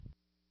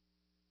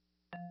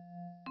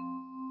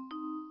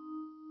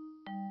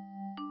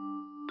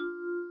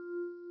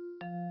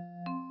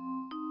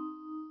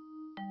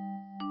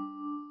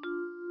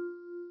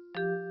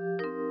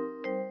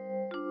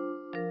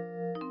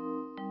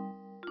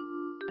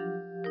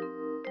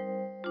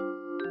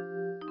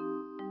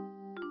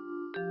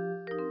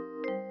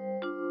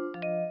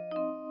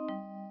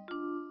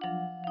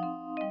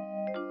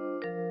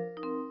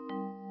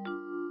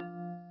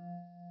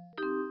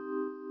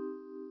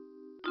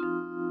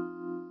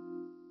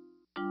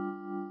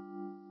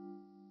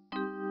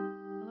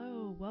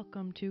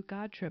welcome to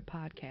God Trip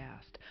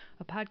Podcast,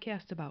 a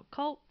podcast about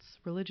cults,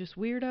 religious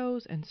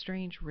weirdos, and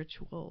strange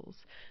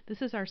rituals. This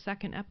is our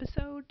second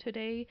episode.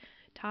 Today,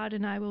 Todd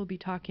and I will be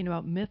talking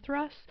about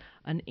Mithras,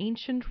 an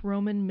ancient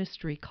Roman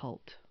mystery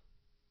cult.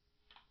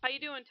 How you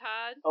doing,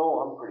 Todd? Oh,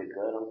 I'm pretty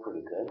good.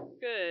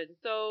 Good.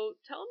 So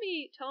tell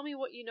me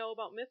what you know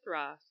about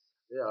Mithras.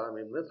 Yeah, I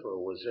mean, Mithras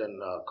was in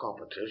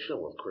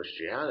competition with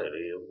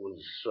Christianity. It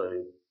was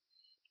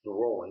the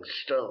Rolling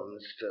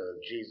Stones to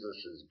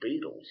Jesus'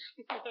 Beatles.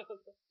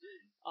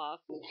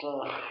 Awesome.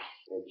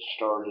 It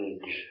started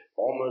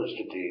almost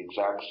at the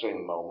exact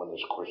same moment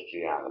as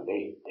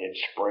Christianity. It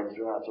spread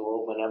throughout the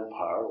Roman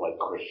Empire like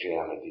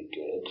Christianity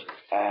did,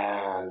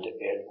 and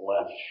it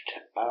left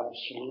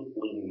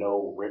absolutely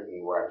no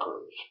written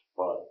records,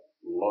 but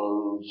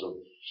loads of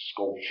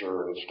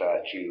sculpture and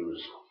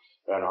statues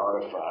and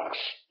artifacts.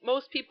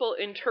 Most people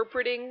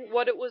interpreting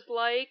what it was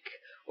like,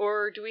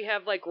 or do we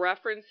have like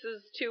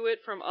references to it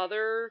from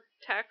other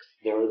texts?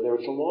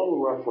 There's a lot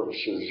of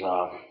references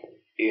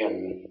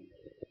in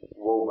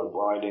Roman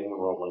writing,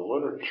 Roman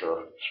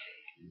literature,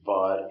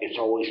 but it's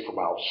always from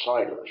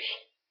outsiders.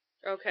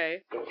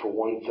 Okay. For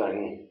one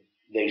thing,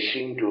 they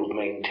seem to have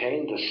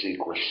maintained a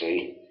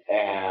secrecy,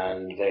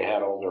 and they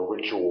had all their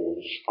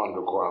rituals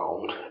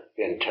underground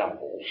in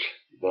temples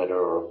that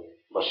are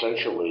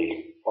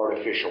essentially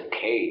artificial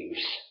caves,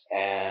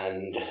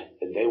 and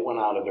they went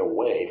out of their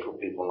way for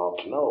people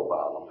not to know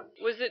about them.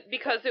 Was it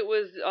because it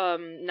was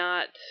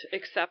not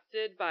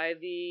accepted by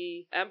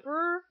the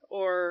emperor,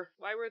 or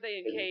why were they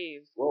in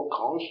caves? Well,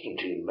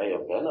 Constantine may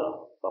have been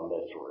a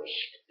Mithrist.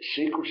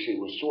 Secrecy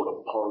was sort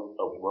of part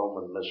of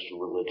Roman mystery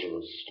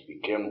religions to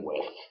begin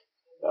with.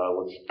 It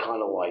was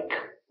kind of like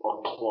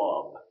a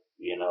club,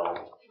 you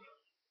know,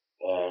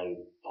 and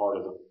part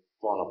of the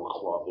fun of a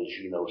club is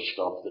you know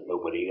stuff that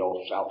nobody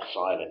else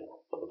outside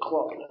of the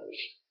club knows.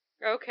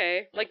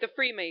 Okay, like the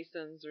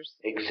Freemasons or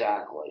something.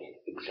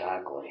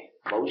 Exactly.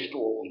 Most of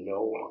what we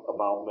know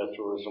about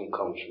Mithraism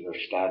comes from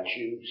their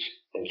statues,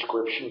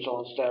 inscriptions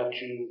on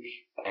statues,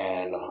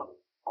 and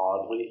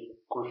oddly,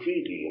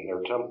 graffiti in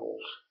their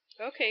temples.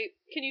 Okay,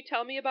 can you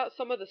tell me about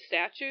some of the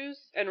statues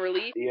and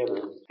relief? Yeah,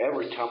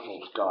 every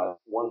temple's got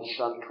one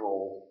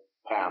central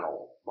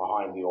panel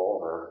behind the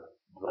altar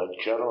that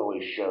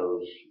generally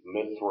shows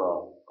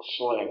Mithra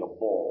slaying a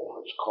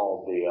bull. It's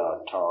called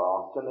the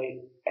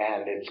Tauroctony,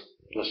 and it's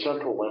the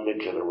central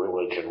image of the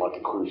religion, like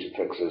the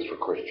crucifix is for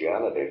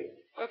Christianity.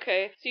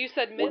 Okay, so you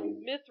said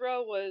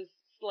Mithra was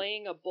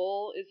slaying a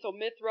bull. So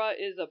Mithra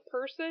is a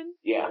person?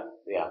 Yeah.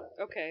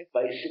 Okay.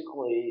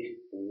 Basically,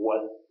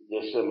 what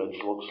this image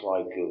looks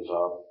like is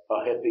a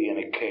hippie in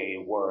a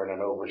cave wearing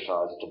an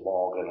oversized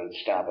toboggan and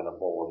stabbing a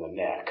bull in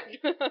the neck.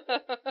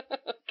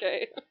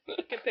 Okay,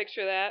 I can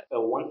picture that.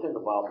 One thing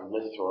about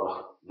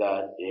Mithra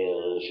that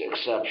is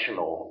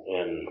exceptional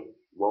in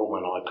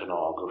Roman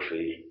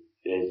iconography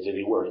is that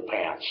he wears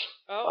pants.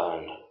 Oh.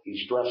 And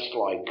he's dressed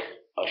like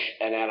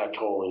an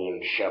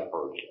Anatolian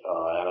shepherd.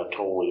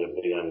 Anatolia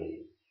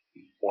being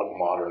what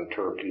modern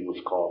Turkey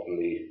was called in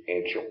the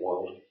ancient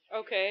world.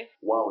 Okay.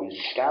 While he's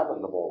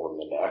stabbing the bull in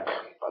the neck,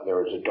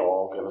 there is a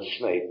dog and a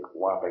snake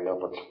lapping up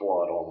its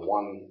blood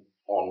on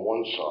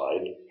one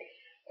side,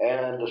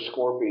 and a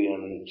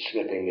scorpion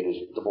sniffing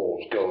at the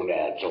bull's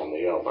gonads on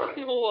the other.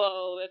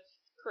 Whoa, that's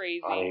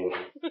crazy. I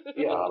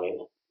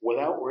mean,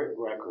 without written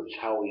records,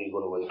 how are you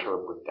going to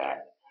interpret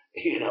that?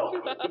 You know?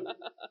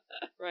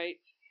 Right.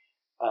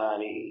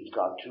 And he's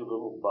got two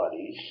little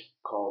buddies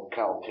called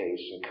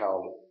Caltes and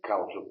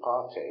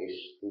Caltropates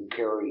who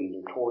carry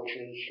either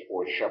torches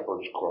or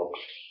shepherd's crooks,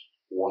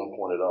 one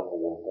pointed up and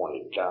one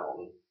pointed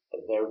down.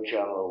 They're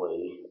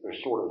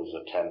sort of his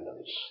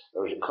attendants.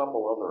 There's a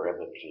couple other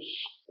images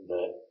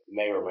that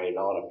may or may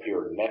not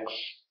appear next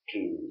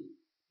to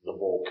the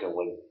bull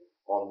killing.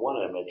 On one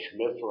image,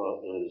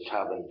 Mithra is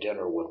having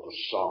dinner with the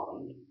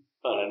sun,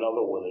 and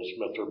another one is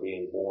Mithra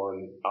being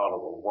born out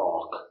of a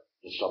rock,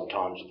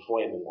 sometimes a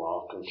flaming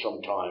rock, and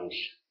sometimes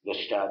the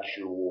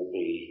statue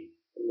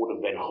would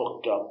have been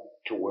hooked up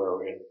to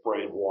where it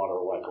sprayed water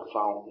like a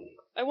fountain.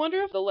 I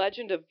wonder if the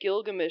legend of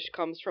Gilgamesh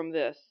comes from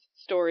this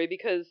story,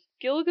 because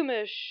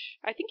Gilgamesh,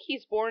 I think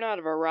he's born out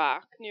of a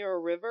rock near a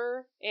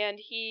river, and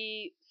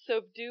he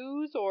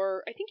subdues,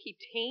 or I think he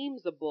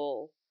tames a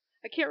bull.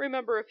 I can't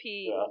remember if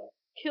he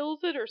kills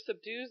it or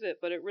subdues it,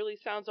 but it really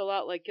sounds a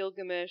lot like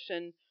Gilgamesh,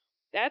 and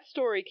that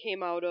story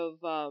came out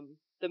of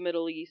the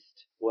Middle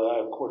East. Well,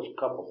 of course, a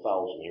couple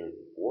thousand years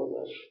before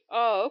this.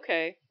 Oh,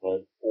 okay.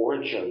 The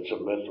origins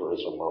of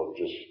Mithraism are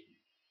just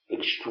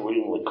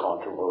extremely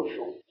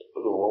controversial.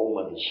 The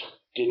Romans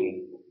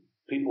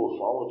people who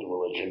followed the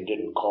religion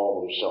didn't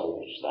call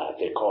themselves that.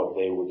 They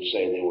would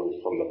say they were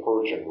from the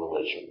Persian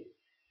religion.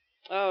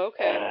 Oh,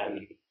 okay.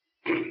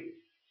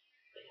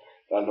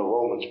 And the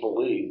Romans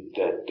believed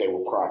that they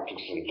were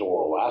practicing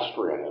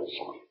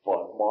Zoroastrianism,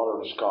 but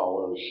modern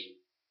scholars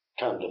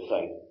tend to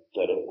think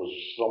that it was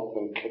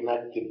something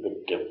connected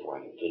but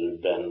different, that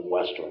had been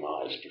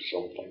westernized or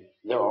something.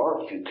 There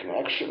are a few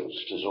connections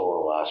to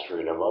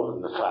Zoroastrianism, other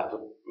than the fact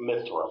that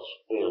Mithras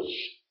is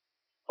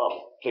a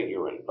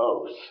figure in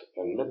both,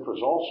 and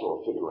Mithras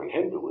also a figure in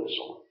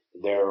Hinduism.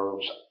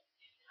 There's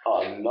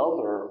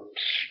another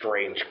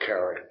strange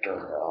character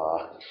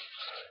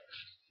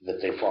that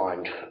they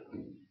find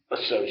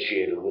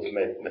associated with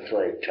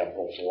Mithraic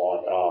temples a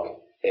lot.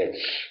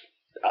 It's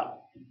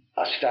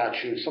a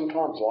statue,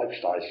 sometimes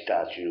life-size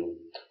statue,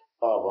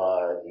 of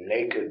a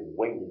naked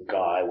winged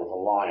guy with a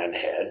lion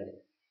head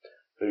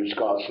who's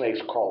got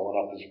snakes crawling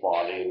up his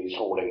body, and he's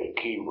holding a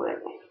key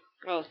ring.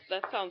 Oh,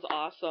 that sounds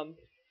awesome.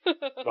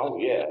 Oh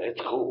yeah,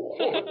 it's cool.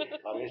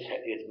 I mean,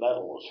 it's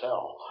metal as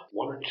hell.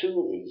 One or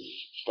two of these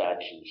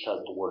statues has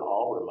the word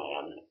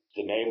Ahriman,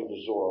 the name of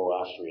the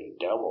Zoroastrian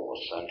devil,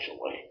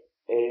 essentially.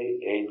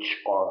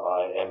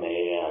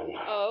 Ahriman.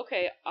 Oh,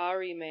 okay,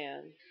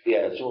 Ahriman.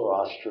 Yeah,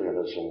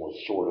 Zoroastrianism was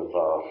sort of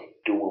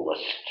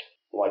dualist,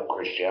 like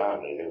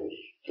Christianity. There was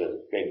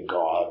the big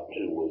god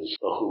who was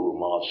Ahura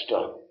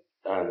Mazda,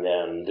 and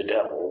then the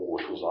devil,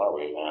 which was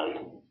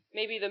Ahriman.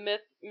 Maybe the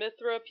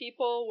Mithra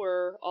people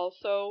were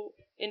also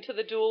into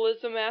the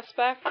dualism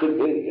aspect? Could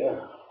be,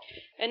 yeah.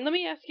 And let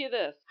me ask you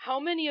this. How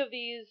many of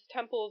these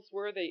temples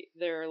were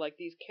there, like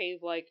these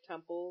cave-like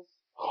temples?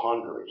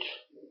 Hundreds.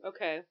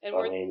 Okay. And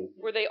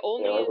were they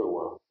only they're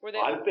everywhere.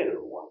 I've been in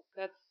one.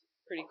 That's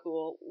pretty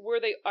cool.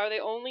 Are they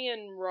only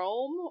in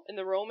Rome, in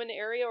the Roman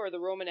area or the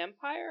Roman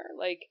Empire?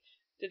 Like,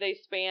 did they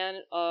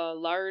span a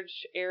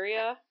large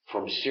area?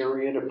 From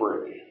Syria to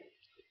Britain.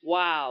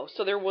 Wow.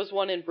 So there was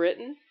one in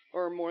Britain?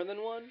 Or more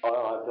than one?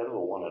 I've been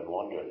to one in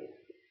London.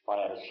 I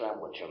had a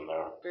sandwich in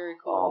there. Very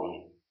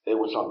cool. It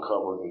was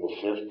uncovered in the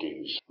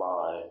 50s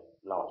by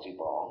Nazi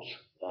bombs,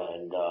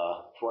 and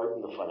right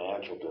in the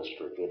financial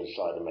district, they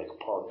decided to make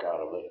a park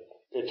out of it.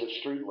 It's at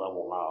street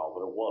level now,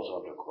 but it was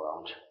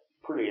underground.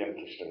 Pretty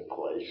interesting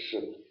place.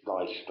 It's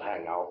nice to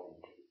hang out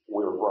in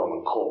weird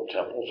Roman cult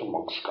temples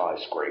amongst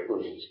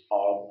skyscrapers.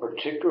 A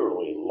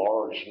particularly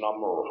large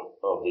number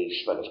of these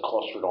things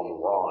clustered on the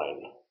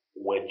Rhine,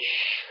 which,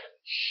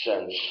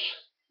 since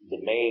the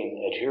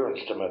main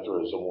adherents to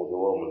Mithraism were the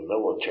Roman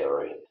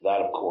military, that,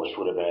 of course,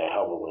 would have been a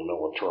heavily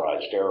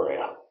militarized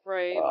area.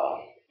 Right.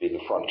 On the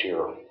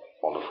frontier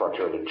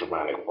of the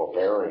Germanic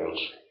barbarians.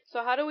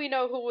 So how do we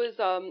know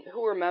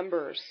who were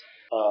members?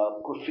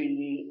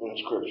 Graffiti,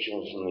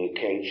 inscriptions, and the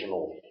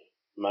occasional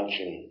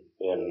mention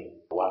in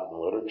Latin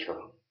literature.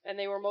 And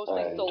they were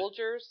mostly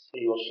soldiers?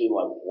 You'll see,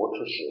 like,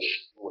 fortresses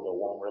where there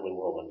weren't really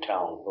Roman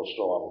towns. They'll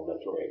still have a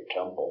Mithraic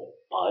temple.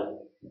 I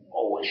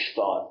always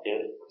thought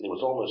it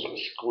was almost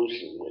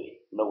exclusively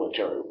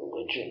military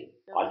religion.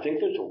 Yeah. I think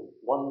there's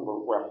one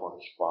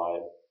reference by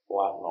a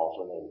Latin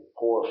author named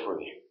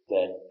Porphyry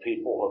that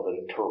people have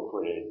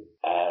interpreted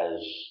as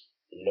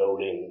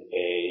noting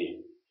a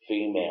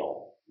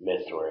female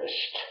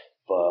Mithrist,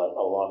 but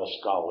a lot of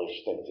scholars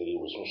think that he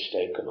was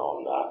mistaken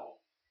on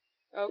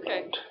that.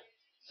 Okay.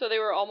 So they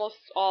were almost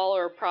all,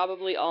 or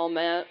probably all,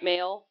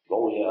 male?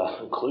 Oh,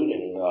 yeah,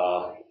 including,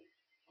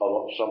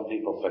 some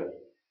people think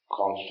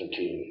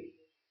Constantine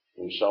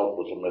himself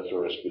was a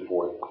Mithrist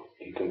before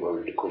he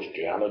converted to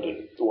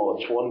Christianity. Well,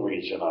 it's one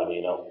reason. I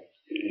mean,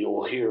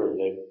 you'll hear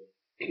that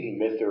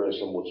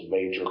Mithraism was a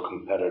major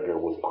competitor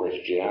with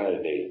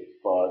Christianity,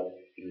 but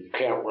you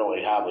can't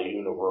really have a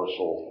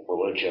universal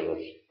religion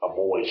as a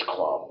boys'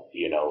 club,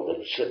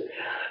 that's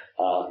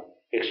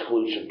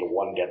exclusive to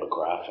one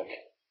demographic.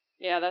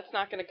 Yeah, that's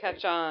not going to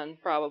catch on,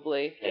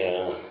 probably.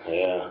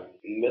 Yeah.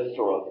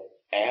 Mithra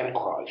and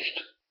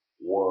Christ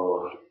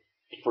were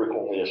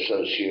frequently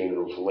associated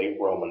with late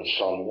Roman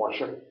sun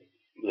worship.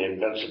 The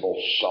invincible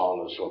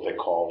sun is what they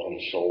called him,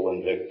 Sol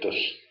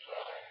Invictus.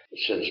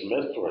 Since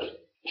Mithra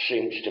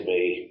seems to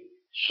be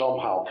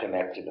somehow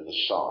connected to the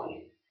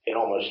sun, in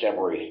almost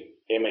every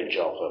image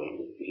of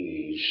him,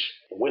 he's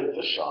with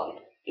the sun.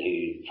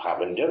 He's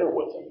having dinner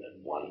with him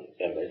in one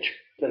image.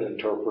 It's been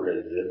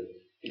interpreted that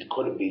it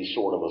could be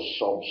sort of a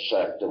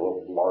subsect of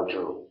a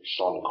larger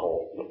sun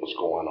cult that was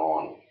going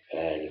on.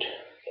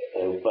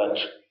 But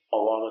a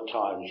lot of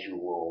times you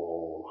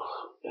will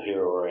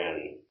hear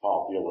in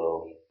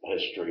popular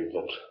history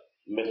that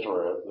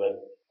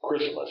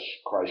Christmas,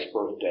 Christ's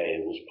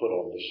birthday, was put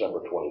on December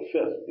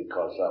 25th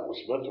because that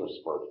was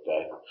Mithras'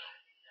 birthday.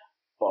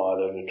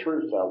 But in the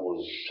truth, that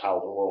was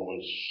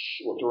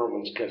what the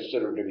Romans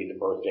considered to be the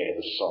birthday of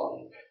the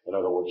sun. In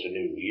other words, a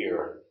new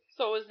year.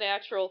 So it was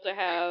natural to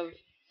have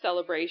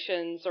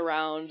celebrations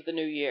around the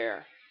new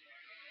year.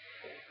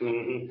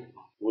 Mm-hmm. It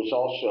was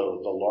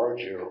also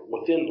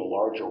within the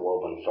larger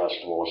Roman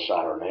festival of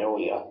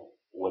Saturnalia,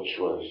 which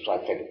was, I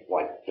think,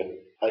 like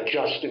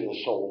adjusting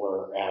the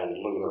solar and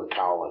lunar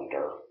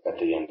calendar at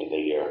the end of the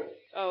year.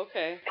 Oh,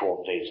 okay.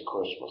 12 days of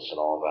Christmas and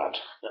all that.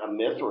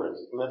 Mithras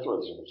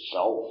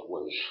himself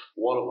was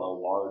one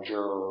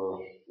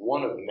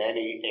of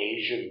many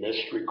Asian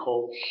mystery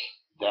cults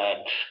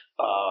that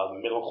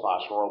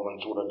middle-class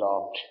Romans would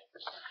adopt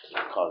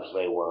because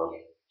they were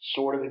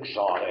sort of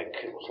exotic.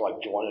 It was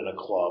like joining a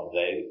club.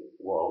 They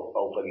were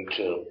open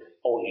to,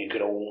 you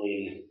could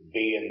only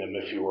be in them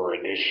if you were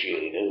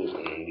initiated,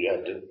 and you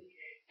had to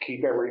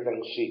keep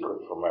everything secret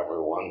from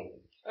everyone.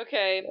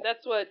 Okay,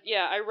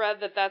 I read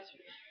that's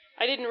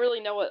I didn't really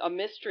know what a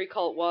mystery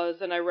cult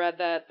was, and I read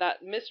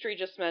that mystery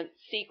just meant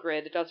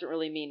secret. It doesn't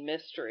really mean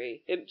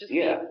mystery. It just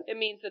it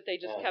means that they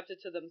just kept it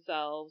to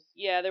themselves.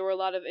 Yeah, there were a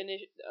lot of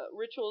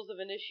rituals of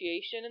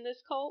initiation in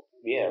this cult.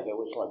 Yeah, there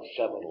was like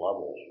 7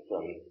 levels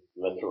within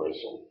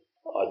Mithraism.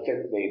 I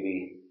think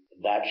maybe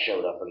that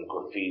showed up in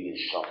graffiti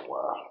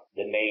somewhere.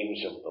 The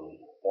names of them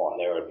on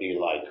there would be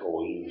like,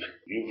 oh,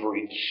 you've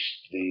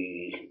reached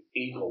the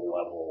eagle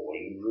level, or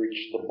you've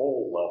reached the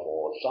bull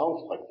level. It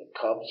sounds like the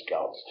Cub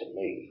Scouts to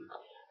me,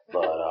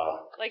 but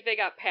like they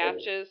got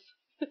patches.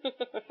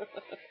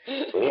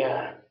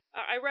 Yeah.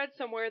 I read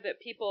somewhere that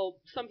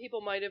some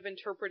people might have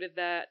interpreted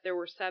that there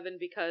were 7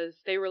 because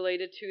they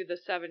related to the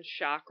 7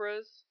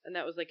 chakras, and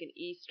that was like an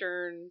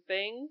Eastern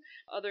thing.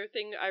 Other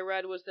thing I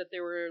read was that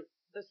there were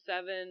the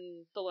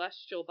 7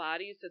 celestial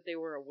bodies that they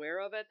were aware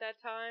of at that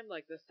time,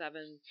 like the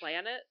 7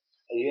 planets.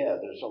 Yeah,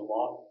 there's a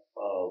lot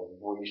of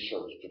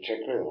research,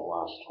 particularly in the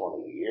last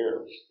 20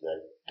 years,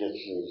 that this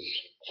is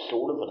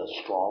sort of an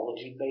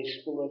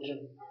astrology-based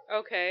religion.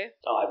 Okay.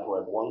 I've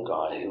read one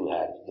guy who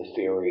had the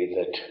theory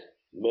that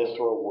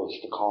Mithra was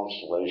the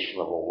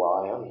constellation of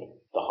Orion,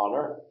 the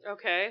hunter.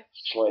 Okay.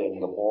 Slaying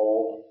the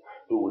bull,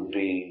 who would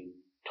be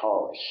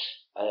Taurus.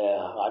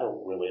 I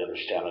don't really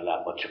understand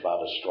that much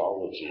about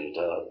astrology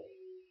to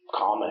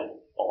comment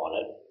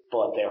on it,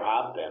 but there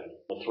have been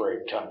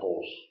Mithric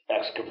temples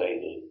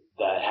excavated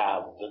that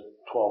have the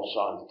 12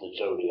 signs of the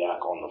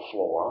zodiac on the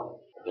floor.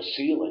 The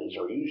ceilings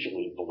are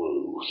usually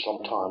blue,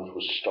 sometimes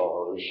with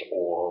stars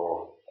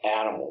or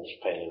animals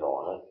painted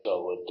on it,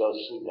 so it does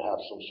seem to have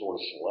some sort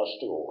of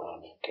celestial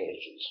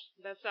ramifications.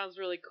 That sounds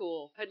really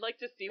cool. I'd like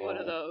to see one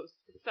of those.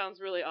 It sounds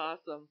really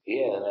awesome.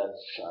 Yeah,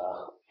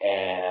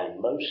 and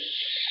most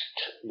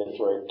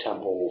Mithric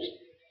temples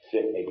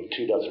fit maybe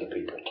 24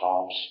 people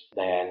tops,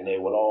 and they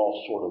would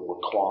all sort of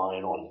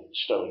recline on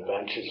stone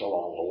benches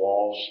along the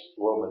walls.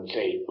 Romans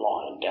ate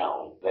lying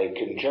down. They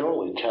can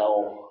generally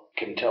tell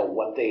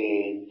what they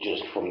ate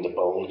just from the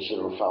bones that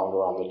are found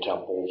around the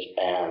temples,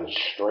 and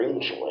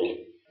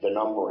strangely, the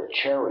number of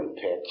cherry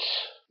pits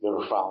that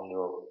are found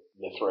near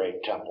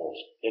Mithric temples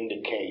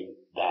indicate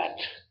that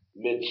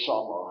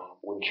midsummer,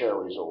 when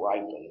cherries are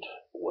ripened,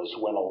 was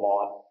when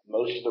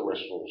most of the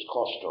rituals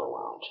cluster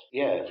around.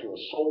 Yeah, if you're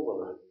a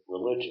solar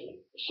religion,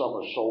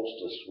 summer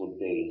solstice would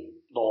be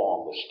the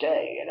longest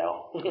day, you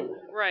know?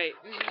 Right.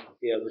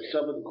 Yeah, the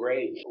 7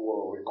 grades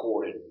were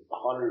recorded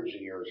hundreds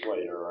of years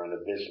later in a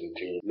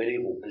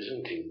medieval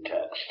Byzantine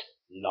text.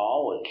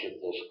 Knowledge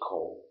of this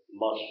cult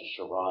must have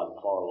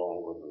survived far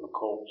longer than the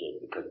cult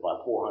did, because by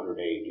 400 AD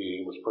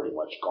it was pretty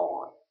much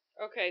gone.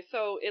 Okay,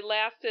 so it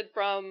lasted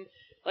from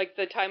like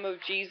the time of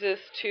Jesus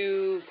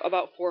to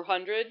about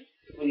 400?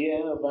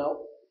 Yeah, about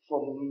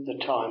from the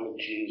time of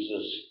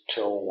Jesus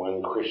till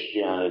when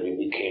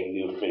Christianity became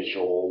the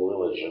official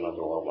religion of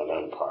the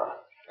Roman Empire.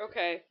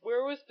 Okay.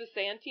 Where was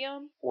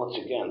Byzantium? Once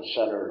again,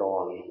 centered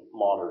on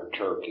modern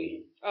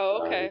Turkey.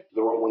 Oh, okay.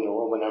 When the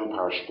Roman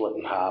Empire split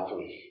in half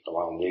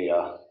around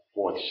the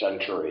 4th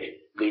century,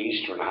 the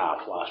eastern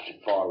half lasted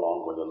far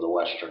longer than the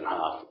western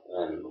half,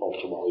 and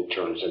ultimately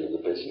turns into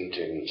the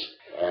Byzantines.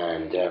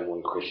 And then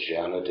when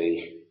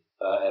Christianity...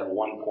 at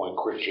one point,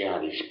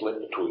 Christianity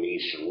split between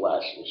East and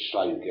West, and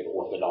so you get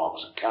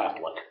Orthodox and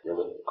Catholic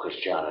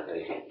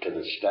Christianity to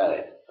this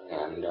day.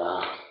 And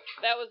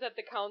that was at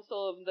the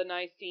Council of the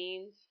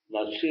Nicenes?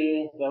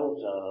 Nicene, that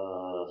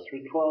was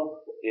 312?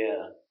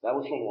 Yeah, that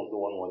was the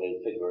one where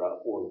they figured out,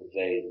 or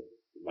they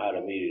had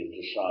a meeting to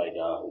decide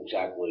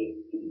exactly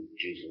who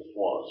Jesus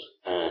was,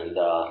 and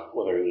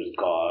whether he was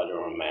God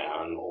or a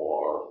man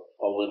or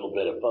a little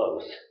bit of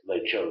both. They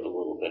chose a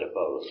little bit of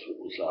both. It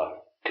was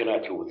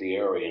connected with the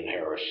Arian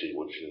heresy,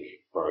 which is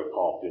very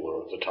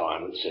popular at the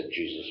time. It said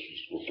Jesus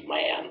was a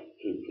man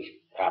who just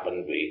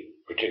happened to be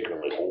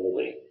particularly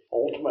holy.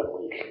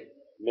 Ultimately,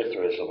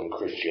 Mithraism and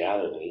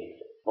Christianity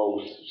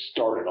both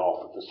started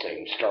off at the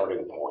same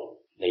starting point.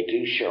 They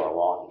do share a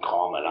lot in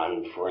common. I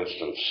mean, for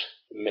instance,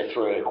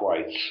 Mithritic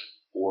rites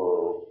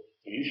were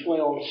usually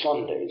on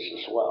Sundays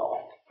as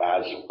well,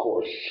 as, of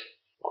course,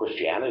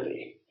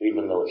 Christianity.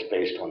 Even though it's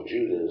based on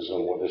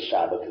Judaism, where the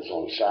Sabbath is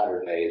on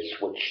Saturday, it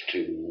switched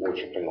to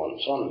worshiping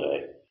on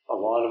Sunday. A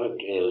lot of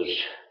it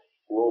is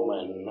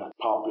Roman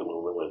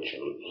popular religion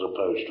as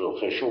opposed to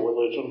official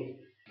religion,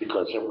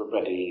 because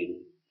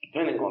everybody,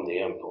 depending on the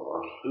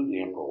emperor, who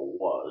the emperor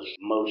was,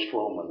 most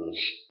Romans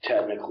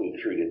technically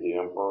treated the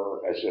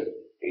emperor as if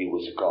he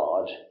was a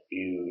god.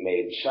 You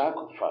made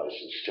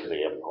sacrifices to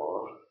the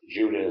emperor.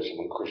 Judaism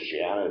and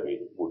Christianity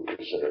would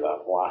consider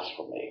that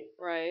blasphemy.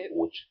 Right.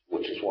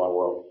 Which is why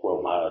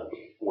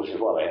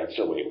they had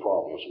so many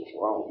problems with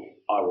Rome.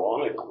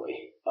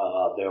 Ironically,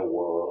 there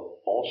were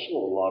also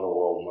a lot of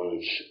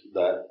Romans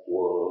that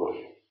were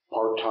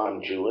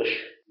part-time Jewish.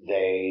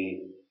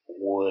 They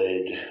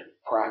would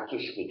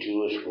practice the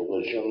Jewish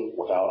religion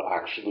without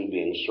actually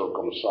being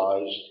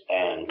circumcised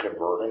and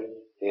converting.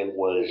 It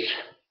was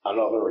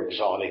another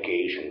exotic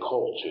Asian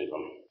cult to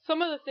them.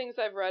 Some of the things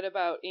I've read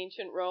about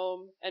ancient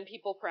Rome and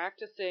people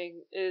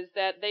practicing is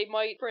that they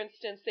might, for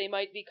instance, they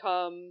might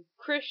become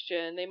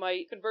Christian, they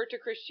might convert to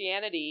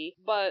Christianity,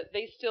 but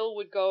they still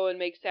would go and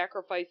make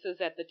sacrifices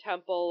at the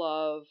temple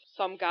of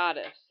some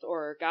goddess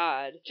or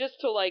god, just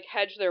to, like,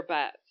 hedge their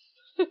bets.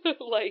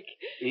 like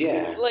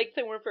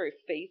they weren't very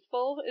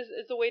faithful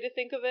is a way to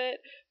think of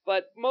it,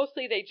 but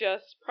mostly they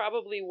just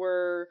probably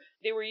were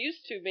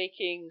used to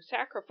making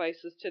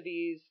sacrifices to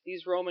these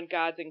Roman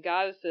gods and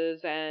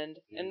goddesses, and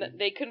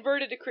they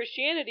converted to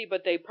Christianity,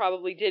 but they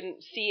probably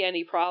didn't see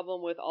any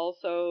problem with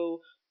also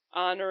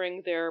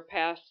honoring their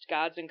past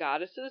gods and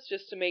goddesses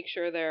just to make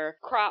sure their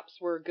crops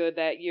were good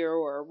that year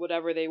or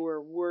whatever they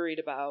were worried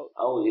about.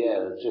 Oh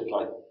yeah, it's just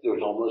like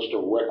there's almost a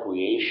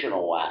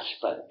recreational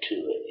aspect to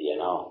it, you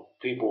know.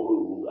 People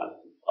who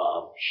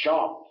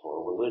shop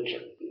for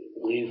religion,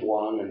 leave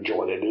one and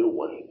join a new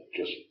one,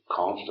 just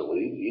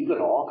constantly. Even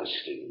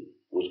Augustine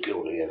was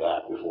guilty of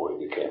that before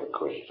he became a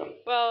Christian.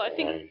 Well, I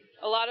think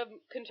a lot of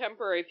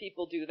contemporary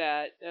people do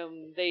that.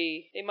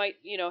 They might,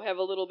 have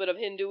a little bit of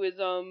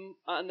Hinduism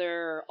on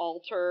their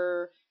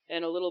altar,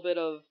 and a little bit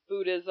of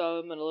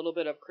Buddhism, and a little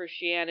bit of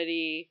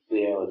Christianity.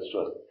 Yeah, it's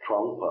what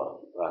Trungpa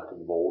back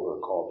in Boulder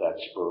called that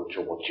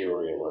spiritual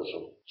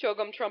materialism.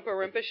 Chogyam Trungpa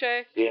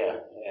Rinpoche? Yeah.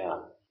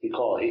 He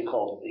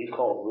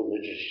called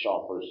religious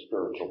shoppers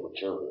spiritual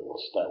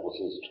materialists. That was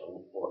his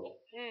term for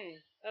it.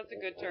 That's a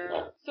good term.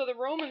 Yeah. So the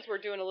Romans were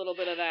doing a little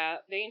bit of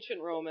that, the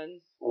ancient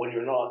Romans. When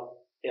you're not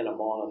in a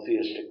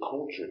monotheistic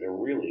culture, there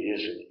really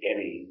isn't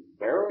any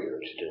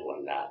barrier to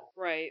doing that.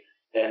 Right.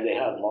 And they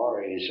had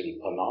lares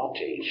and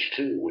penates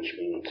too, which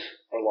means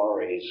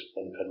lares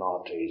and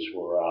penates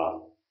were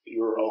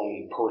your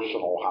own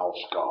personal house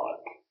god.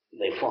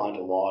 They find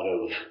a lot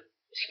of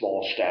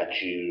small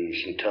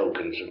statues and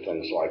tokens and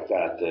things like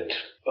that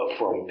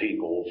from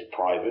people's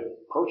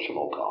private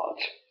personal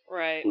gods.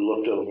 Right. Who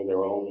looked over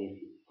their own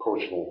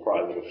personal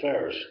private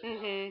affairs.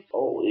 Mm-hmm.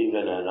 Oh,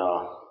 even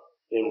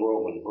in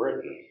Roman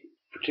Britain.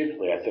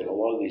 Particularly, I think a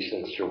lot of these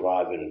things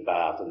survive in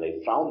Bath, and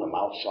they found them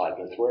outside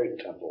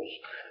Mithraistic temples,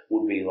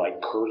 would be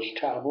like curse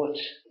tablets,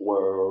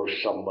 where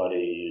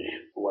somebody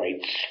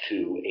writes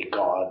to a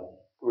god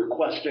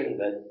requesting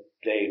that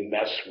they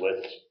mess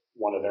with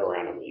one of their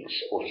enemies,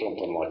 or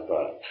something like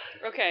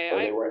that. Okay.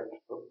 Or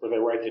they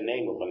write the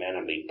name of an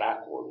enemy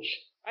backwards.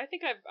 I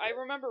think I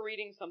remember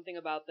reading something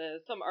about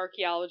this, some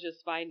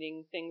archaeologists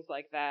finding things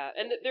like that.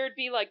 And there'd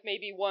be like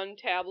maybe one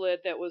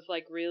tablet that was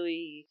like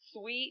really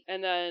sweet,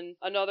 and then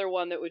another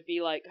one that would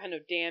be like kind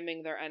of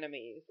damning their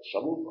enemies.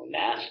 Some of them were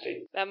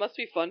nasty. That must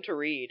be fun to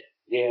read.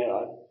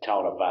 Yeah,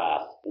 town of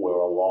Bath, where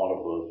a lot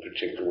of them have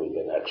particularly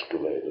been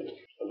excavated.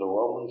 The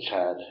Romans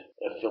had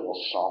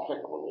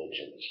philosophic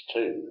religions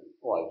too,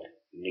 like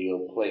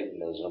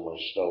Neoplatonism or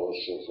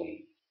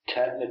Stoicism.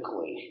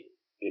 Technically,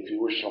 if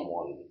you were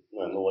someone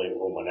in the late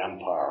Roman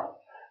Empire,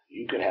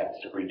 you could have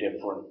 3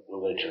 different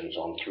religions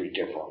on 3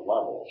 different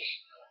levels.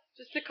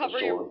 Just to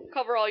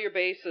cover all your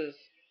bases.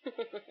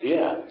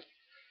 Yeah.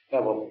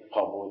 Have a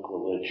public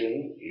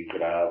religion. You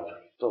could have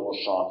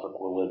philosophic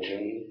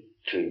religion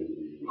to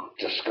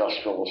discuss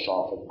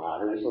philosophic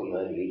matters, and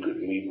then you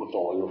could meet with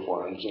all your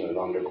friends in an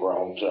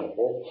underground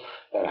temple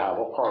and have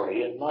a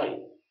party at night.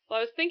 Well,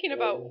 I was thinking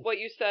about what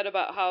you said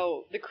about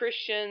how the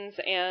Christians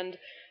and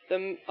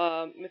the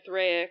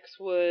Mithraics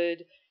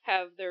would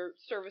have their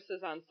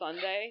services on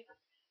Sunday.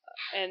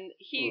 And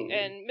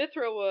and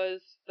Mithra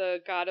was the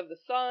god of the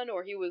sun,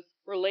 or he was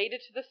related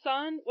to the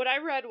sun. What I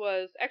read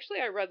was, actually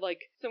I read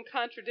like some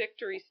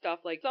contradictory stuff.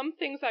 Like some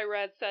things I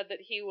read said that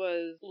he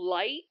was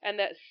light and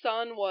that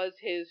sun was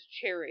his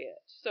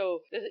chariot. So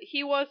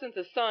he wasn't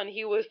the sun,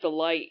 he was the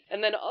light.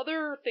 And then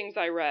other things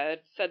I read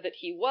said that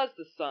he was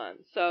the sun.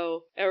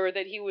 So, or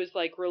that he was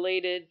like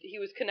related, he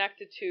was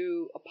connected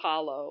to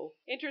Apollo.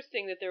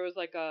 Interesting that there was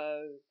like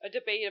a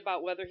debate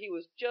about whether he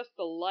was just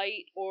the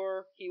light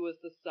or he was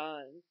the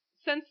sun.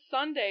 Since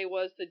Sunday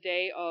was the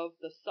day of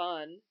the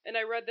sun, and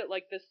I read that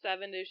like the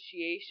 7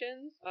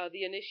 initiations,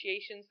 the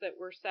initiations that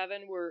were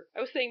 7 were,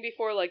 I was saying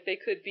before, like they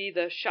could be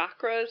the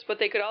chakras, but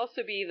they could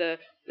also be the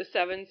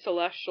 7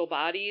 celestial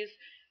bodies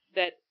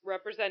that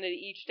represented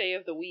each day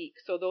of the week.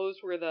 So those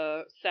were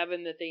the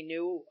 7 that they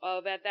knew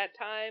of at that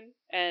time.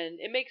 And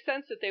it makes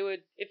sense that they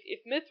would, if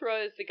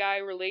Mithra is the guy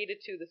related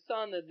to the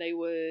sun, then they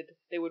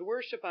would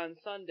worship on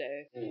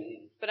Sunday.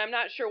 Mm-hmm. But I'm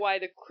not sure why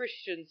the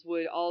Christians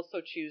would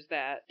also choose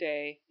that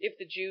day if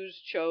the Jews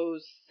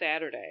chose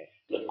Saturday.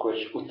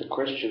 With the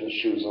Christians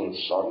choosing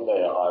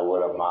Sunday, I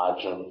would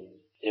imagine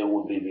it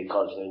would be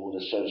because they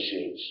would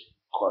associate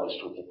Christ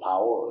with the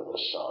power of the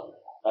sun.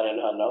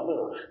 And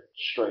another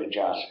strange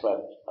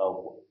aspect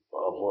of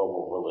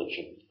Roman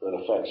religion that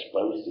affects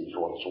both these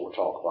ones, so we'll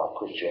talk about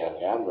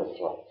Christianity and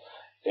Mithra,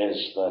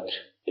 is that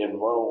in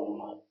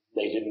Rome,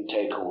 they didn't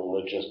take a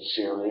religion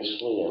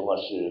seriously unless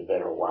it had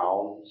been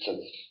around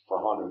for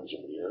hundreds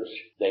of years.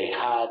 They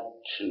had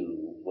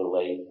to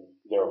relate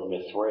their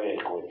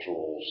Mithraic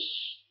rituals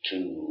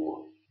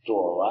to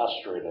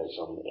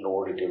Zoroastrianism in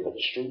order to give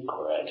it street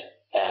cred.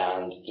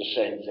 And the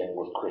same thing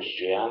with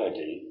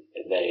Christianity.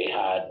 They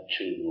had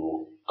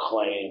to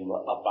claim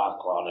a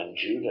background in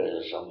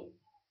Judaism,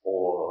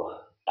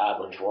 or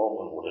average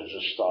Roman would have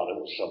just thought it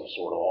was some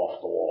sort of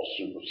off-the-wall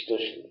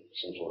superstition,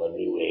 some sort of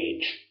New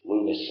Age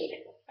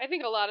lunacy. I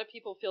think a lot of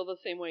people feel the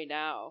same way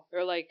now.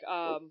 They're like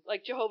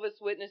Jehovah's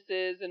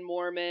Witnesses and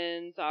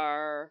Mormons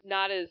are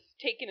not as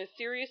taken as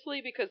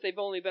seriously because they've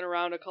only been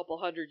around a couple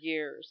hundred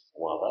years.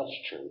 Well,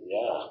 that's true,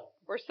 yeah.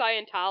 Or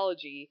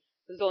Scientology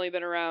has only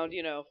been around,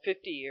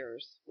 50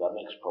 years. That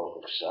makes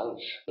perfect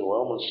sense. The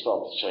Romans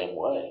thought the same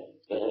way.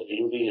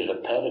 You needed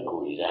a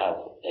pedigree to have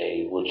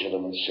a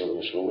legitimate,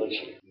 serious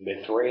religion.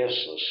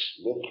 Mithras,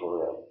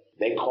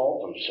 they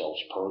called themselves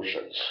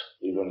Persians,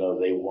 even though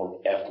they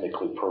weren't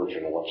ethnically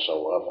Persian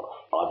whatsoever.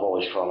 I've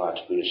always found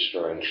that to be a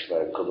strange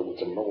thing, because it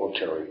was a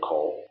military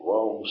cult.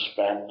 Rome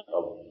spent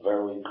a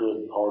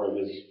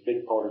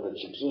big part of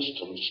its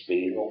existence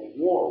being at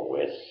war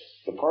with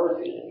the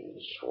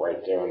Parthians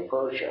right there in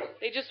Persia.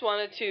 They just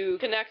wanted to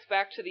connect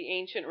back to the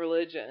ancient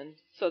religion,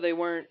 so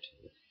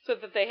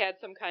that they had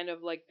some kind of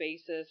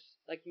basis,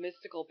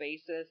 mystical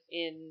basis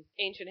in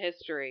ancient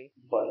history.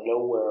 But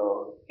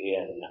nowhere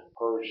in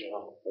Persia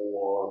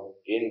or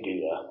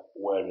India,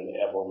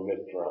 whenever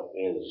Mithra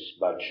is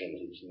mentioned,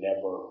 he's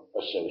never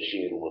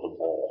associated with a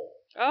bull.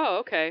 Oh,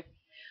 okay.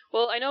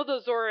 Well, I know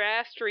the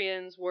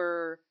Zoroastrians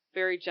were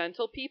very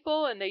gentle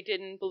people, and they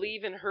didn't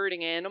believe in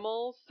hurting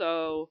animals,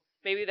 so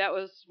maybe that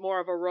was more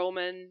of a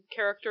Roman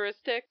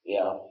characteristic.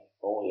 Yeah.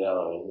 Oh, yeah.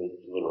 They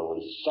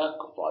literally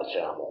sacrifice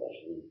animals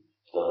in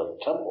the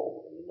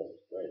temple,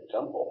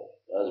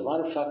 As a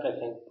matter of fact, I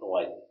think,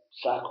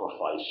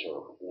 sacrificer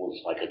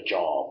was like a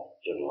job,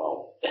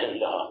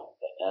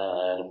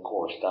 And of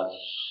course, that's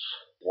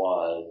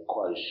why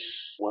Christ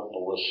went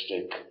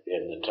ballistic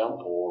in the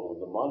temple over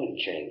the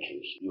money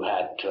changers. You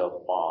had to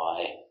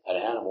buy an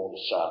animal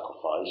to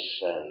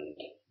sacrifice, and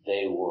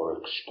they were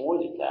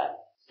exploiting that.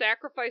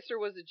 Sacrificer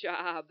was a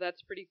job.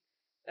 That's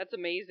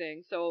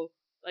amazing. So,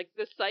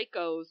 the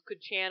psychos could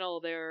channel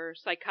their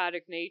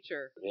psychotic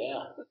nature.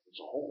 Yeah,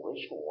 there's a whole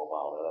ritual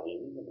about it. I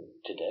mean, even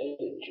today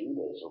in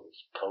Judaism,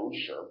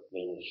 kosher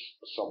means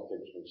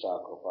something's been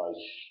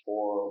sacrificed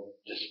or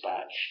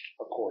dispatched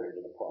according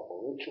to the proper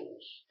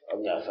rituals. A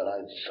method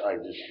I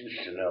just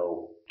used to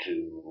know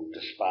to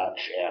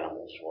dispatch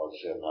animals was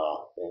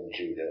in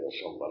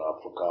Judaism, but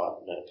I've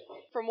forgotten it.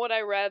 From what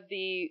I read,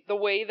 the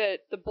way that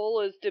the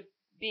bull is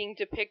being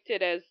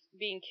depicted as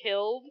being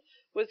killed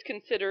was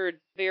considered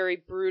very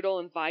brutal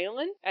and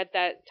violent at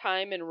that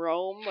time in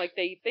Rome.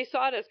 They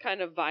saw it as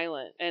kind of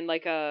violent and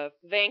like a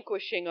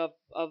vanquishing of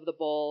the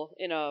bull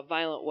in a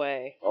violent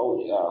way. Oh,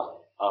 yeah.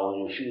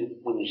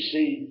 When you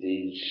see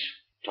these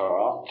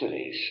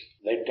Tauroctonies,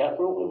 they're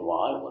definitely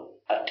violent.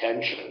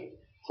 Attention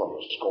from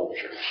the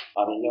sculptures.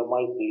 I mean, there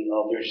might be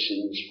other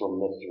scenes from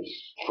the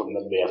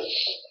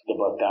myths,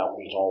 but that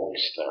was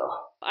always there.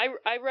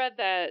 I read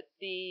that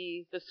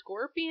the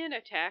scorpion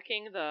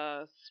attacking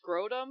the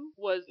scrotum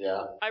was.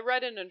 Yeah. I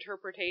read an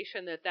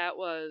interpretation that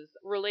was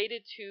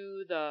related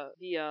to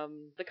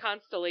the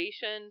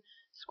constellation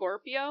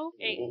Scorpio,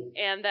 Mm-hmm.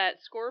 and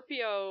that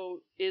Scorpio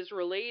is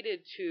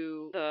related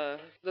to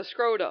the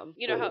scrotum.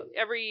 You know how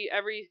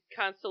every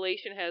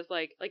constellation has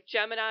like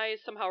Gemini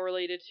is somehow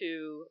related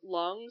to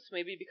lungs,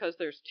 maybe because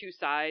there's two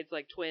sides,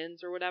 like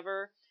twins or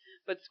whatever.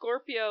 But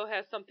Scorpio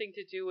has something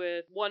to do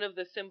with one of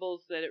the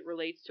symbols that it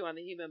relates to on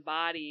the human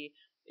body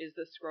is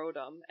the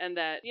scrotum, and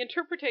that the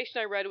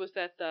interpretation I read was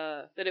that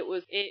it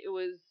was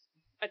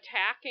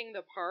attacking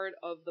the part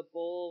of the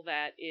bull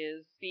that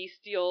is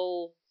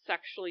bestial,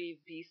 sexually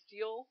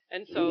bestial,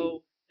 and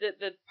so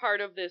the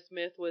part of this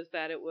myth was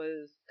that it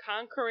was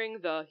conquering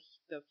the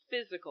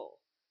physical,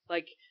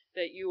 like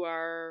that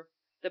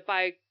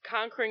by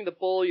conquering the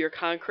bull, you're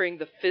conquering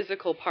the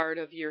physical part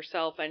of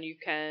yourself, and you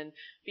can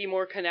be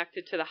more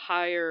connected to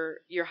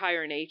your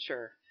higher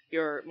nature,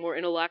 your more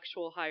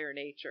intellectual higher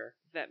nature,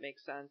 if that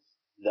makes sense.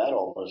 That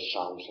almost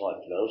sounds like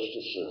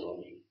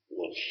Gnosticism,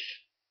 which,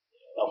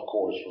 of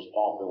course, was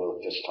popular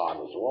at this time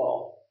as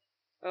well.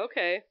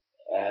 Okay.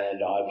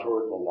 And I've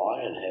heard the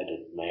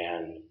lion-headed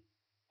man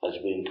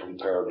as being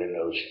compared to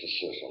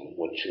Gnosticism,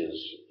 which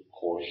is, of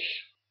course,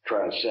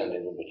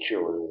 transcending the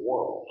material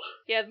world.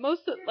 Yeah,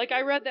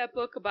 I read that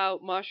book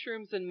about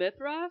mushrooms and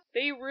Mithras.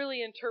 They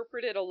really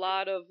interpreted a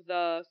lot of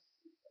the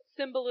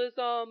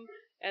symbolism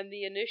and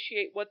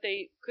what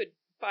they could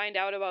find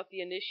out about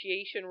the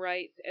initiation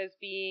rites as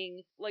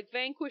being like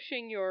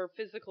vanquishing your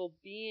physical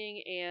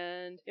being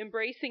and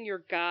embracing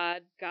your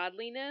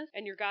godliness,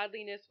 and your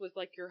godliness was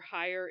like your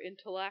higher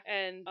intellect.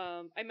 And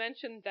I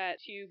mentioned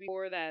that to you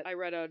before, that I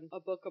read a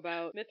book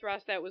about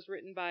Mithras that was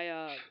written by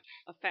an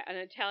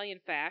Italian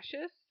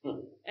fascist.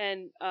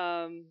 And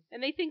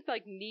they think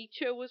like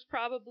Nietzsche was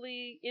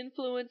probably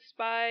influenced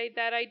by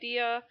that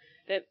idea,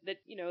 that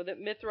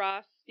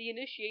Mithras, the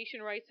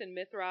initiation rites in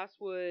Mithras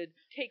would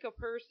take a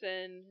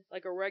person,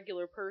 like a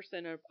regular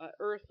person, a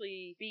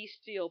earthly,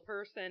 bestial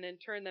person, and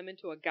turn them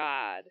into a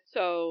god.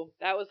 So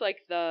that was like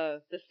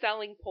the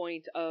selling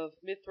point of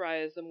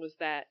Mithraism, was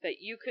that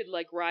you could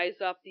like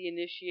rise up the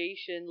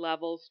initiation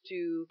levels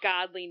to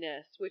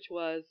godliness, which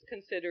was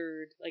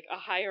considered like a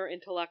higher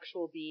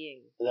intellectual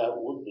being. That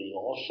would be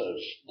also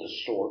the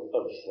sort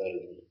of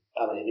thing.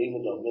 I mean,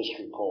 even though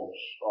mystery cults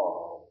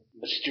are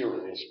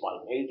mysterious by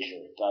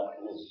nature, that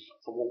is,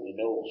 from what we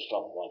know of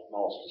stuff like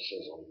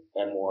Gnosticism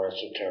and more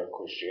esoteric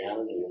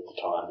Christianity at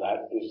the time,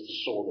 that is the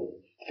sort of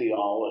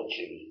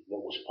theology that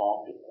was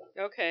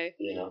popular. Okay.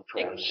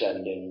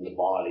 Transcending the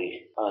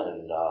body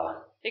and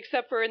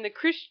except for in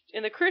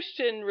the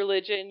Christian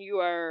religion, you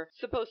are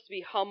supposed to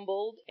be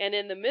humbled, and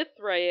in the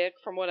Mithraic,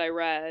 from what I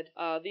read,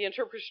 the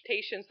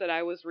interpretations that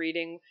I was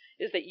reading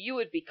is that you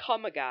would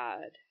become a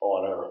god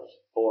on Earth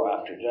or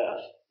after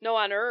death. No,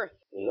 on Earth.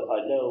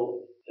 I know,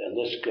 and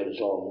this goes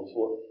on with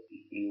what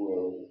you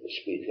were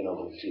speaking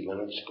of a few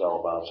minutes ago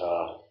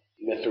about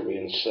Mithra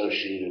being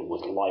associated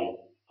with light.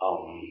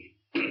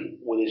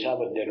 When he's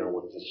having dinner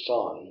with the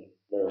sun,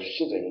 they're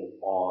sitting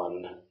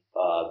on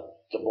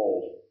the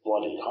bowl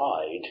bloody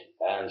hide,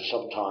 and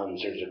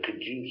sometimes there's a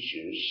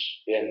caduceus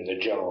in the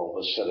general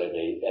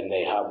vicinity, and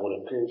they have what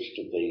appears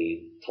to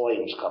be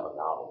flames coming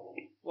out of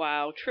them.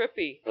 Wow,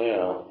 trippy.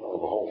 Yeah,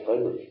 the whole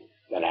thing.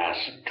 An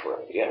acid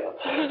trip, yeah.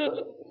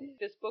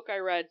 This book I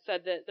read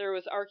said that there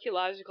was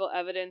archaeological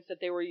evidence that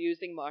they were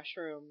using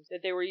mushrooms, that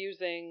they were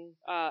using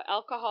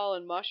alcohol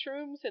and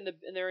mushrooms in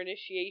their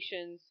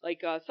initiations,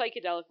 like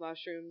psychedelic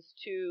mushrooms,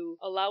 to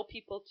allow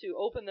people to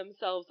open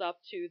themselves up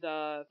to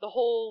the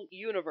whole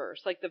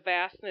universe, like the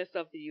vastness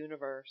of the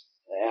universe.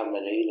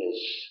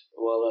 Amanitas,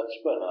 well,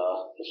 that's been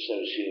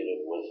associated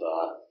with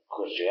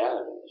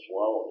Christianity as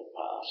well in the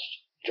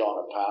past.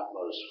 John of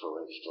Patmos, for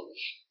instance,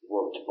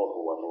 wrote the Book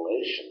of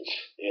Revelations.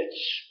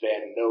 It's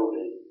been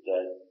noted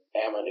that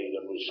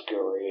Amanita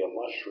muscaria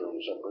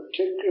mushrooms are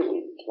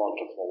particularly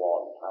plentiful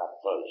on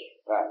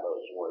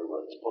Patmos, where he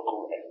wrote the Book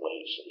of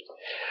Revelations.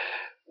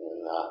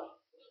 And,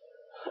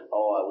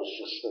 I was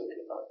just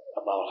thinking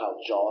about how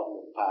John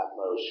of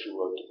Patmos, who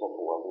wrote the Book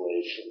of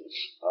Revelations,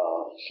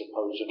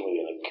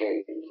 supposedly in a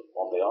cave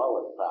on the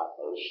island of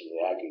Patmos in the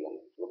Aegean.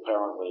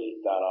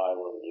 Apparently, that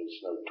island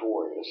is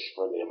notorious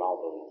for the amount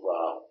of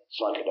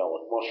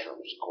psychedelic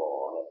mushrooms that grow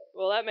on it.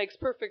 Well, that makes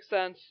perfect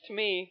sense to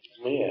me.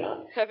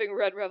 Yeah. Having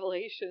read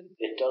Revelation.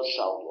 It does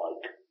sound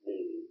like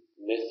the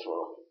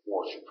Mithra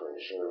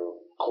worshippers or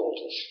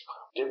cultists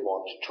did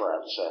want to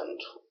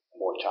transcend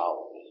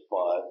mortality,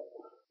 but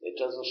it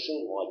doesn't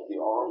seem like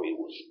the army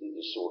would be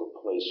the sort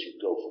of place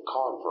you'd go for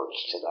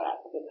converts to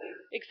that.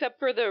 Except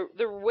for the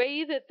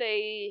way that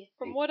they,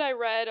 from what I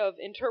read of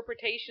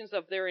interpretations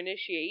of their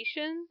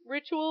initiation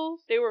rituals,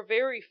 they were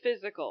very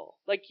physical.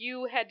 Like,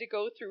 you had to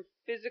go through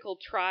physical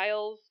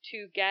trials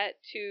to get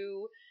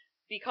to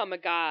become a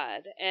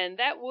god, and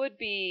that would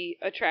be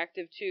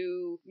attractive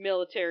to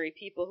military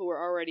people who were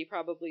already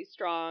probably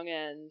strong.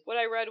 And what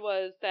I read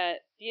was that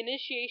the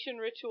initiation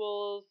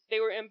rituals,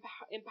 they were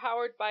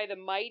empowered by the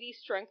mighty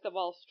strength of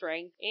all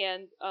strength,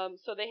 and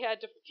so they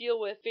had to deal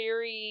with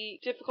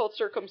very difficult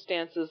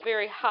circumstances,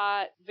 very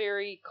hot,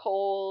 very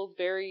cold,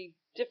 very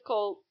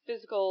difficult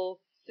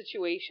physical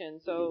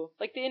situations. So,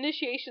 like, the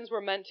initiations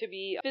were meant to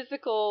be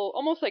physical,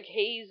 almost like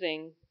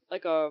hazing.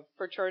 Like a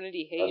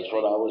fraternity hazing. That's what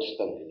I was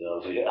thinking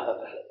of, yeah.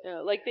 Yeah,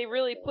 like they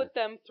really put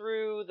them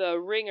through the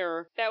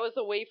ringer. That was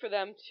a way for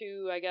them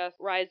to, I guess,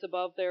 rise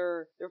above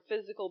their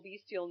physical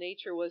bestial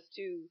nature, was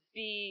to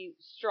be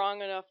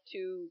strong enough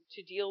to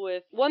deal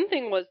with. One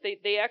thing was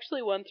they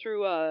actually went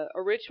through a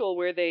ritual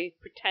where they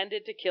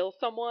pretended to kill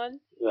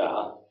someone.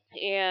 Yeah.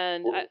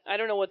 And I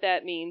don't know what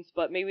that means,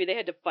 but maybe they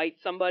had to fight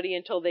somebody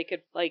until they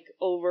could, like,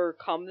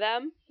 overcome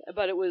them.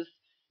 But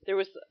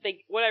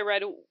what I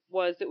read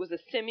was it was a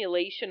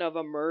simulation of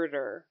a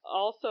murder.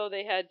 Also,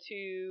 they had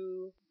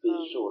to...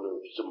 Be sort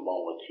of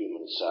symbolic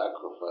human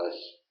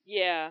sacrifice.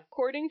 Yeah.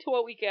 According to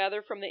what we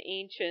gather from the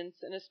ancients,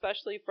 and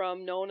especially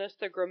from Nonus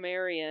the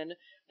grammarian,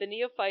 the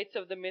neophytes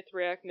of the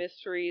Mithraic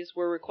mysteries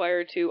were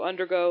required to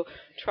undergo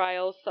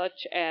trials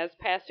such as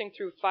passing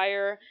through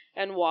fire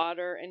and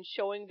water and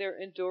showing their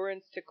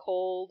endurance to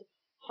cold,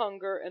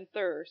 hunger, and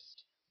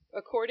thirst.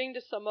 According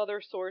to some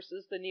other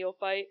sources, the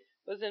neophyte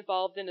was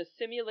involved in a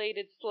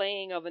simulated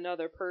slaying of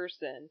another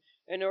person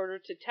in order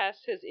to test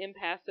his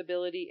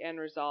impassibility and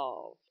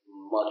resolve.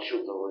 Much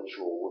of the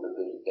ritual would have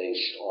been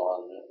based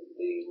on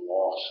the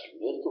lost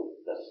myth of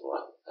Mithra,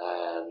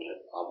 and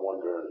I'm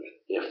wondering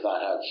if that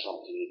had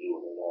something to do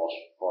with the lost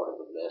part of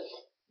the myth.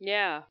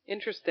 Yeah,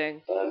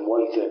 interesting. And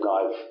one thing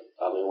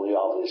we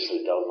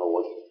obviously don't know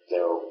what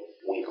their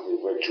weekly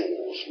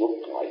rituals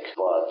look like,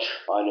 but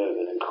I know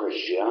that in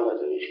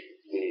Christianity,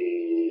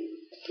 the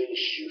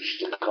feast used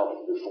to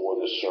come before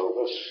the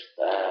service,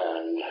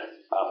 and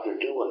after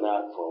doing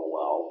that for a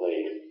while,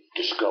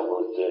 they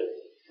discovered that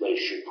they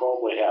should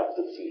probably have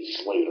the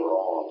feast later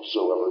on,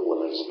 so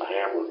everyone isn't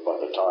hammered by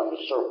the time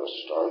the service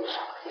starts.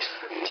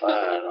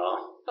 And,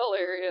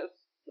 hilarious.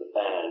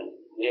 And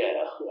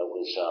yeah, it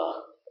was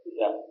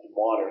that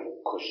modern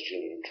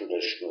Christian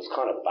tradition was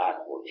kind of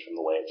backwards from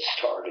the way it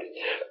started,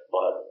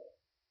 but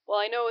well,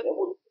 I know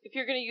if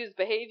you're going to use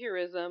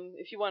behaviorism,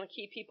 if you want to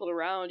keep people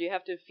around, you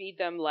have to feed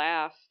them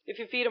last. If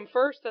you feed them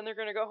first, then they're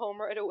going to go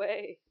home right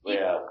away.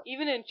 Yeah.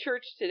 Even in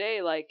church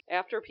today, like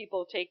after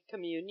people take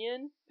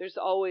communion, there's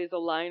always a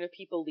line of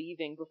people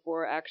leaving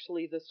before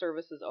actually the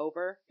service is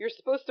over. You're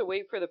supposed to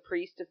wait for the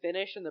priest to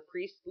finish, and the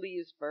priest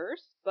leaves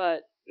first,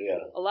 but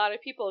a lot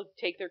of people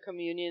take their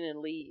communion and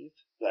leave.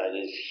 That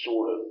is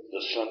sort of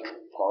the central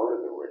part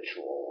of the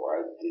ritual,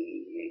 right?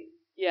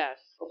 Yes.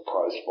 Of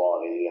Christ's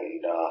body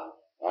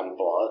and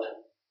blood.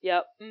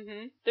 Yep.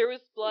 There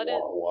was blood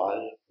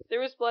Why?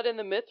 There was blood in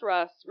the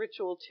Mithras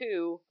ritual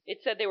too. It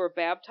said they were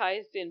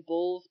baptized in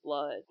bull's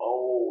blood.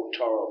 Oh,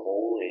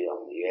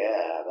 Tarabolium.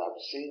 Yeah,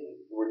 I've seen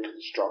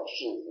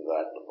reconstructions of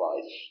that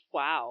device.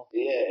 Wow.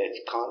 Yeah,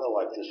 it's kind of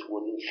like this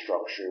wooden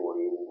structure where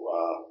you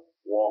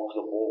walk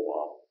the bull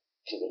up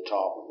to the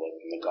top of it,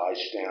 and the guy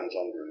stands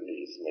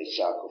underneath, and they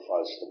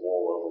sacrifice the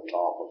bull over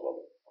top of him.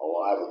 Oh,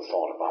 I haven't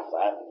thought about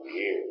that in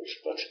years,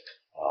 but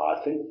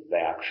I think they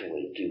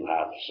actually do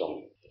have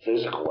some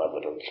physical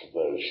evidence of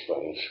those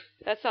things.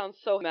 That sounds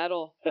so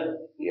metal.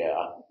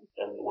 Yeah.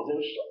 And we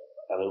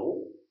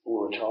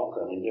were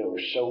talking, there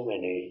were so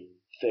many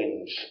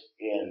things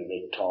in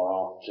the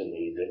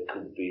Tauroctony that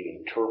could be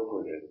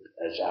interpreted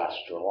as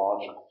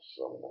astrological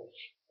symbols.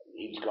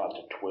 He's got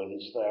the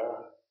twins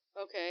there.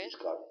 Okay. He's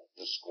got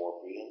the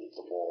scorpion,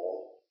 the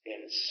bull.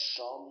 In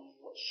some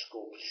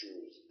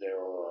sculptures,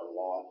 there are a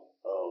lot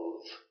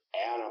of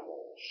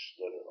animals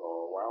that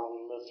are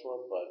around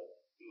Mithra, but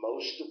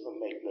most of them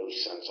make no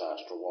sense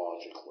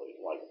astrologically.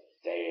 Like,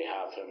 they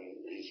have him,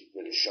 he's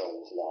been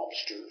shown with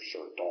lobsters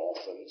or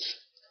dolphins.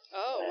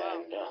 Oh, wow.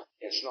 And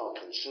it's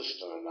not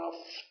consistent enough,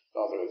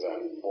 other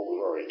than what we've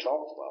already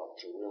talked about,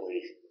 to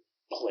really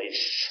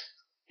place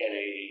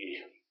any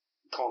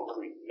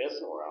concrete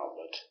myth around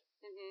it.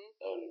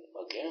 And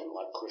again,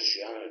 like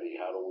Christianity,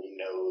 how do we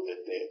know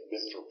that the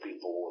Mithra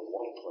people in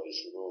one place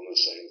are doing the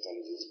same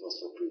things as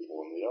Mithra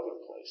people in the other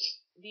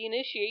place? The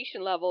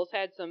initiation levels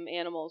had some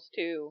animals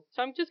too.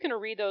 So I'm just going to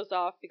read those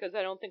off because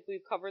I don't think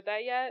we've covered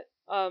that yet.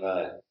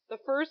 The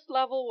first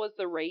level was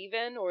the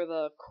raven or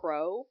the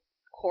crow,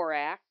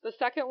 Korak. The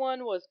second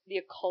one was the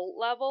occult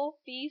level,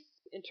 feast,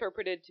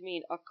 interpreted to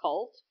mean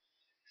occult.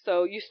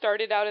 So you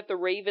started out at the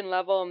raven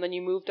level and then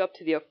you moved up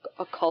to the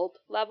occult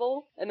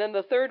level. And then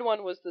the third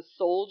one was the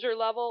soldier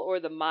level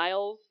or the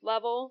miles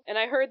level. And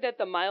I heard that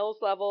the miles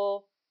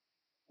level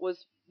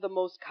was the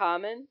most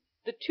common.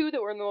 The two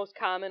that were the most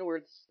common were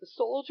the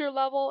soldier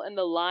level and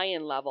the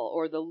lion level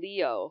or the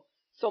Leo.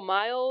 So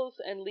Miles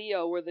and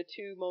Leo were the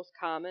two most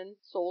common,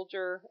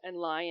 soldier and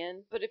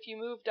lion. But if you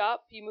moved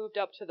up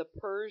to the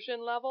Persian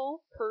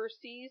level,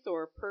 Perses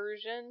or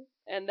Persian.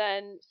 And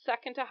then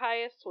second to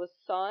highest was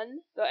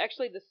sun.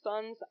 Actually, the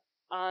sun's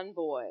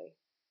envoy,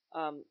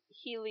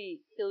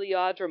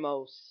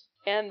 Heliodromos.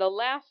 And the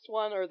last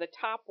one, or the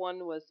top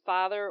one, was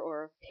father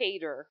or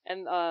pater.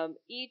 And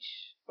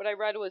what I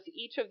read was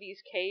each of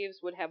these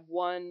caves would have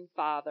one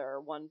father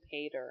or one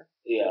pater.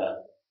 Yeah.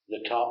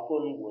 The top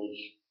one was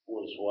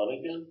what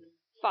again?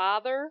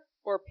 Father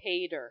or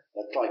pater.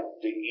 That's like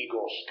the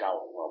Eagle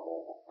Scout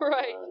level.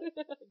 Right.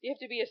 You have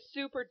to be a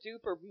super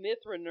duper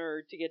Mithra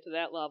nerd to get to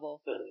that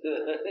level.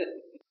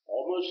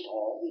 Almost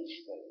all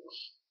these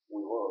things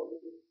we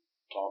already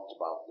talked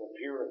about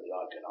appear in the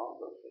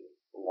iconography.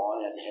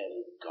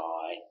 Lion-headed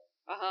guy.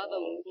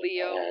 The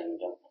Leo. And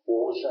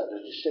what was that?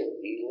 Did you say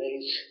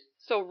Mithras?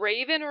 So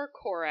raven or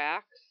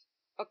Korax,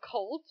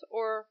 occult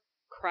or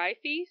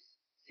Cryphes,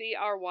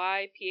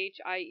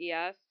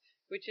 Cryphies,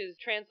 which is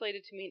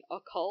translated to mean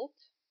occult,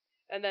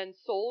 and then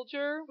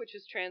soldier, which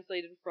is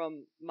translated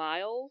from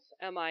miles,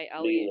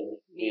 Miles,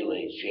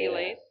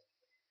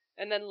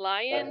 and then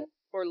lion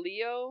or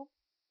Leo,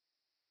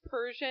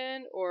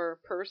 Persian or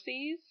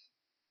Perses,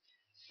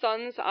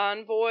 son's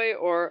envoy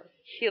or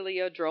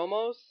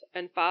Heliodromos,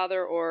 and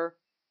father or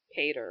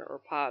pater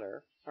or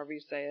potter, however you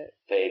say it.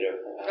 Pater.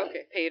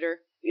 Okay, pater.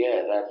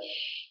 Yeah,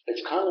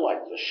 it's kind of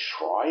like the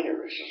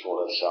Shriners is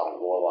what it sounds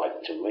more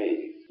like to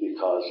me,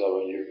 because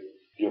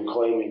you're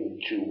claiming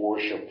to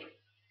worship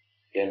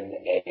in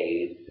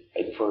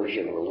a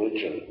Persian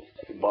religion,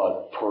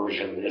 but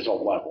Persian is a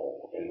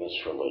level in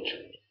this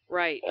religion.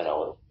 Right.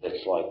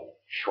 It's like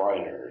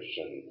Shriners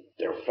and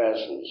their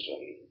fezzes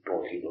and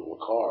dorky little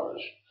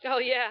cars. Oh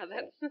yeah,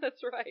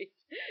 that's right.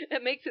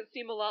 It makes it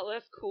seem a lot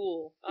less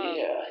cool.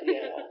 Yeah.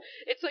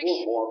 It's like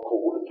more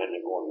cool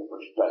depending on your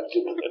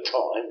perspective at the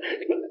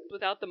time.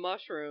 Without the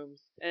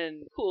mushrooms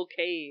and cool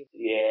cave.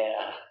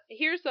 Yeah.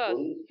 Here's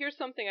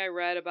something I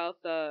read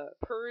about the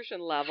Persian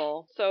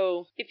level.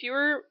 So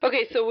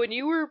when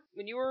you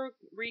were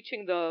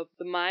reaching the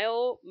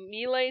Miles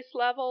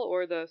level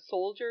or the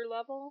soldier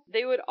level,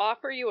 they would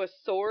offer you a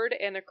sword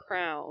and a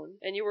crown,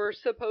 and you were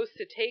supposed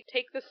to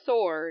take the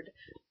sword,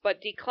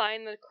 but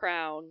decline the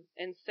crown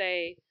and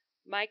say,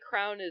 "My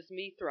crown is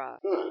Mithra."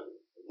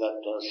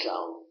 That does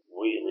sound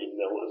really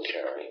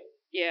military.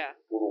 Yeah.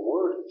 Well, the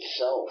word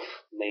itself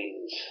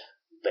means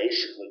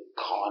basically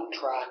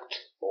contract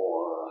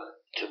or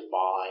to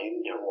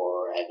bind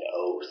or an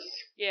oath.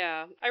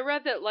 Yeah, I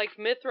read that, like,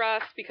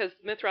 Mithras, because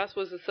Mithras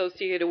was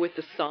associated with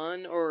the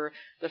sun or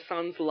the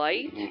sun's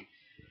light,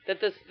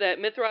 that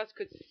Mithras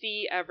could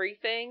see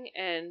everything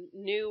and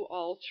knew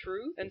all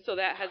truth, and so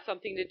that had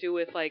something to do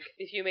with, like,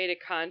 if you made a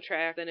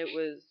contract, then it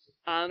was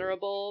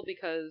honorable,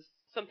 because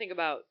something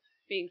about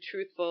being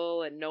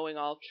truthful and knowing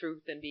all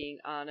truth and being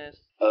honest.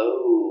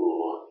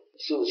 Oh,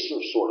 so it's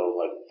some sort of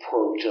like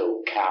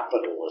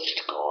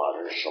proto-capitalist god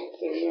or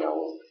something, you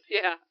know.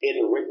 Yeah.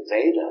 In the Rig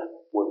Veda,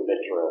 when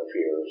Mithra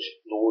appears,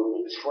 the word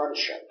means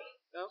friendship.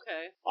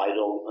 Okay. I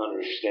don't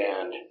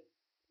understand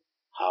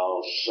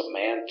how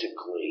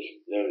semantically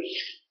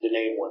the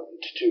name went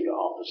into two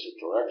opposite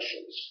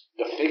directions.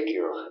 The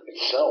figure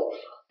itself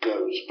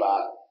goes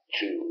back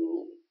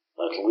to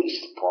at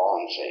least the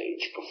Bronze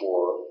Age,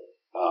 before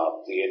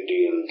the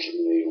Indians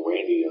and the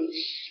Iranians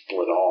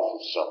split off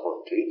as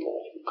separate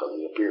people, because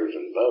it appears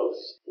in both.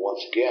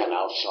 Once again,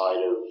 outside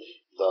of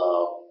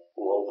the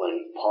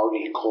Roman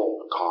party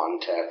cult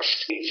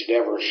context, he's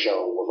never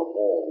shown with a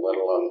bull, let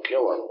alone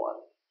killing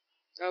one.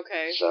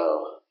 Okay.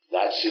 So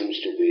that seems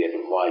to be a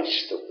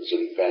device that was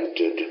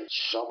invented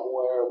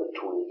somewhere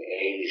between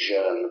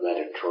Asia and the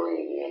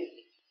Mediterranean.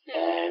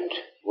 And,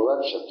 well,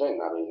 that's the thing.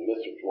 I mean,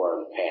 Mithras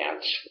wearing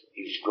pants.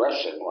 He's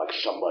dressing like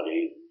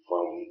somebody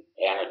from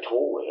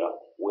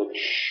Anatolia, which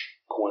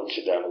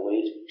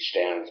coincidentally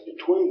stands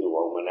between the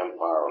Roman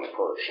Empire and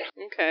Persia.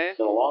 Okay.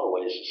 In a lot of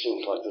ways, it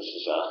seems like this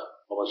is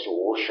almost a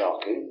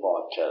Rorschach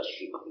impot test.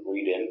 You can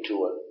read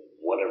into it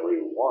whatever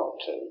you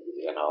want to,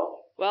 you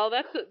know. Well,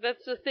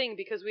 that's the thing,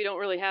 because we don't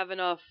really have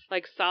enough,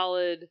 like,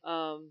 solid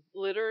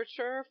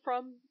literature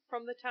from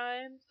the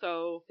time,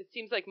 so it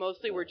seems like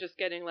mostly we're just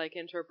getting, like,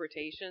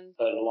 interpretations.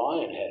 A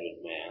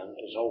lion-headed man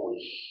is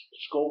always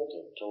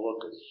sculpted to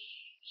look as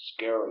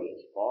scary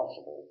as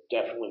possible.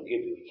 Definitely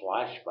give you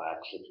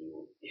flashbacks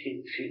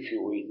if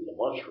you're reading the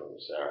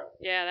mushrooms there.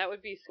 Yeah, that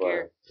would be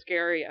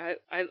scary.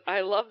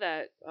 I love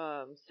that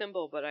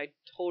symbol, but I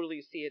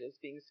totally see it as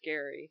being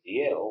scary.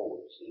 Yeah,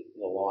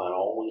 the lion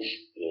always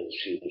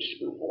seems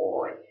to be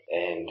boring.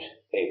 And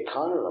it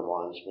kind of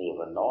reminds me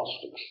of a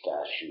Gnostic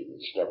statue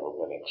that's never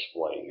been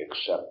explained,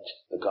 except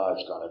the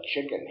guy's got a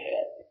chicken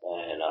head.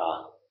 And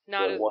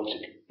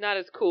not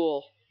as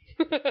cool.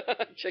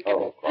 Chicken.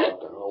 Oh, God.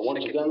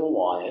 Once again, the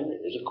lion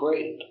is a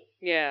crane.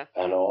 Yeah.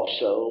 And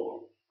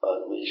also,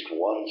 at least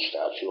one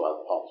statue,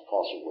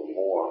 possibly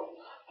more,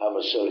 have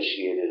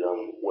associated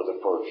them with a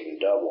Persian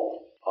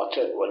devil. I'll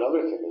tell you,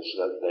 another thing is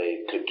that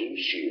they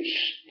Caduceus,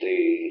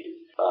 the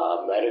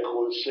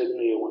medical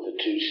insignia with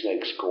the two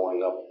snakes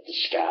going up the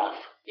staff.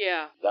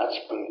 Yeah. That's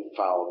been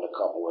found a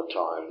couple of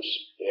times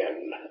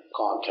in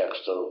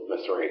context of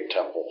Mithraic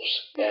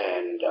temples.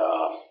 And,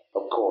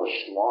 of course,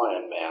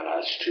 Lion Man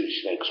has two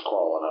snakes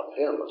crawling up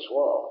him as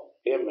well.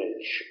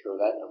 Image, or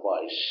that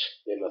device,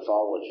 in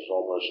mythology is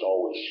almost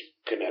always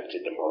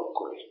connected to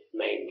Mercury.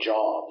 Main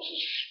jobs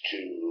is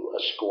to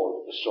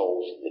escort the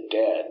souls of the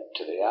dead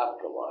to the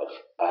afterlife.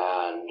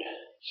 And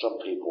some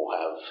people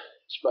have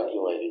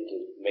speculated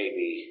that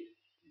maybe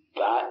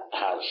that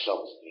has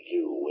something to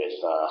do with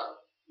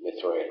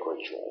Mithraic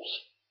rituals.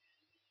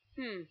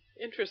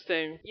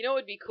 Interesting. You know what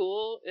would be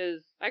cool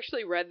is, I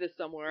actually read this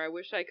somewhere, I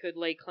wish I could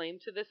lay claim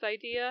to this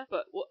idea,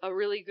 but a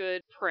really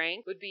good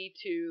prank would be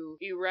to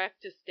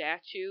erect a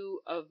statue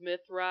of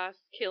Mithras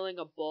killing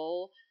a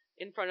bull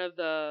in front of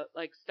the,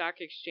 like, stock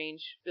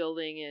exchange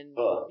building in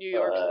New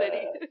York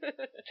City.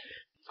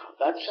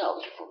 That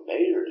sounds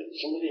familiar. Did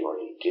somebody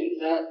already do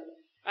that?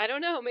 I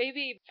don't know,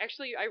 maybe.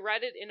 Actually, I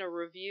read it in a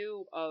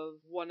review of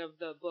one of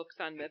the books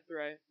on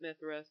Mithras.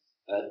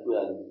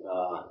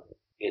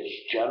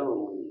 It's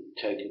generally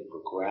taken for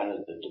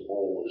granted that the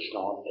bull is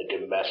not a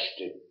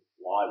domestic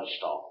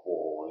livestock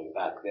bull. And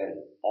back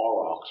then,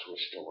 aurochs were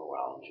still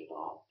around, you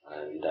know.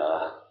 And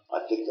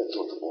I think that's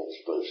what the bull's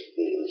supposed to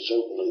be. And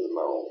certainly the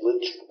Merrill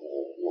Lynch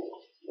bull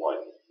looks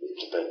like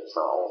it's a bit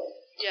foul.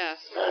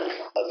 Yes.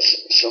 And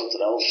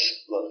something else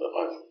that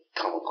I've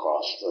come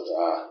across,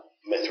 that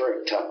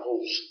Mithraic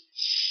temples,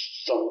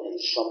 in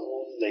some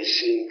of them, they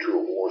seem to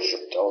have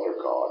worshipped other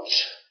gods.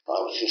 I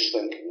was just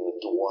thinking that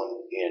the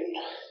one in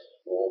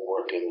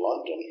Walbrook in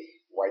London,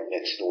 right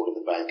next door to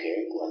the Bank of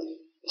England,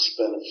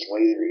 spent its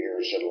later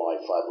years in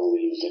life, I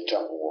believe, the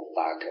Temple of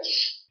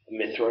Bacchus.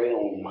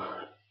 Mithraeum,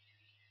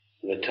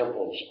 the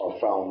temples are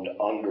found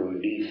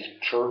underneath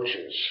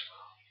churches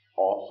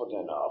often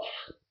enough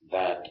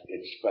that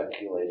it's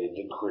speculated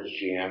that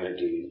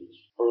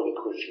early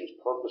Christians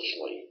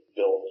purposely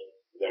built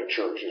their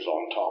churches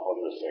on top of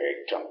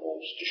Mithraic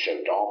temples to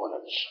show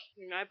dominance.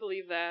 I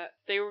believe that.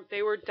 They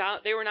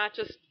were not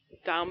just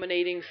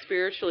dominating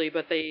spiritually,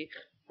 but they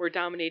were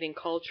dominating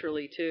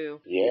culturally too.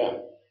 Yeah,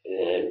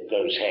 it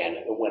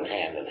went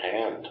hand in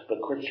hand.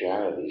 But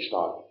Christianity is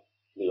not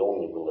the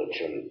only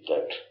religion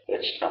that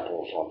its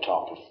temples on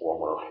top of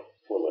former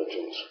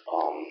religions.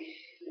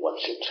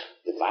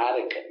 The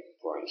Vatican,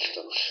 for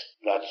instance,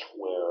 that's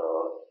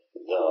where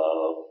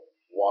the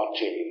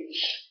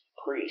Watte's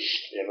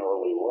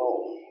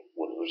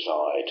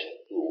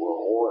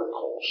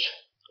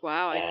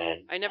Wow,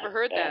 And I never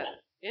heard that.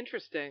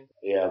 Interesting.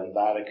 yeah, the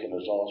Vatican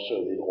is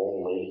also the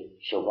only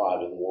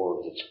surviving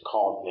word that's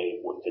cognate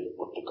with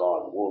the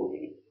god word,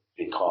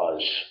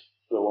 because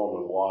the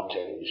Roman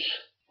lattes,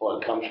 well,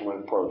 it comes from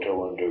a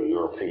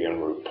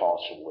Proto-Indo-European root,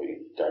 possibly,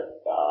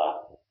 that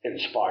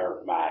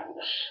inspired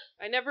Magnus.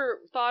 I never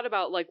thought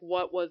about like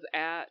what was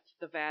at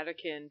the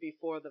Vatican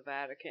before the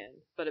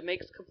Vatican, but it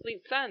makes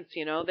complete sense.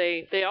 You know,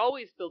 they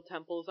always build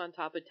temples on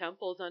top of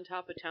temples on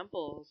top of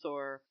temples,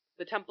 or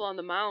the Temple on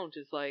the Mount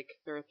is like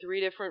there are 3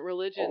 different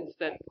religions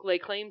that lay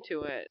claim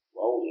to it.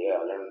 Oh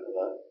yeah, and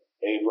then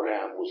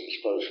Abraham was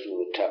supposed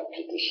to attempt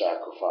to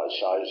sacrifice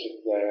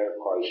Isaac there.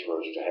 Christ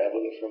rose to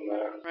heaven from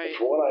there. Right. But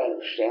from what I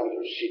understand,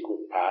 there's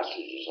secret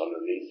passages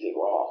underneath the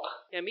rock.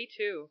 Yeah, me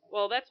too.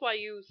 Well, that's why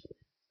you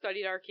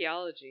studied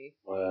archaeology.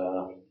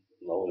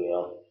 Oh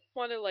yeah. I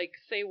want to like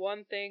say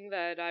one thing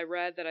that I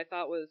read that I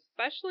thought was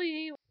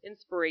especially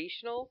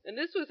inspirational, and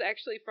this was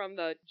actually from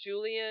the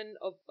Julian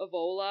of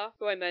Evola,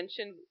 who I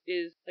mentioned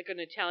is like an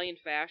Italian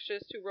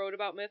fascist who wrote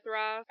about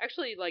Mithras.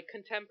 Actually, like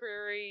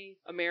contemporary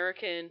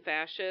American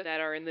fascists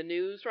that are in the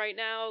news right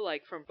now,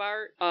 like from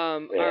Bart,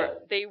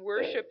 they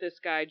worship this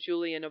guy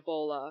Julian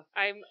Evola.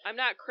 I'm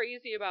not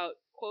crazy about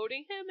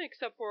quoting him,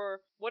 except for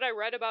what I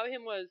read about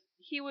him was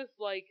he was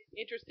like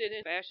interested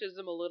in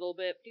fascism a little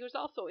bit. He was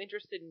also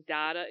interested in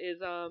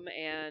Dadaism,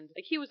 and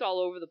like he was all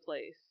over the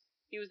place.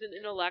 He was an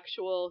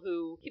intellectual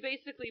who he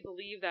basically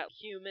believed that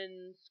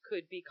humans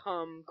could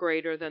become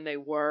greater than they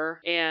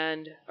were,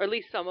 and or at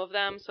least some of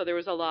them. So there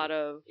was a lot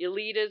of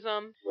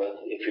elitism. Well,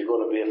 if you're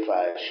going to be a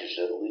fascist,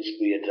 at least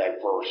be a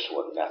diverse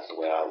one. That's the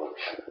way I look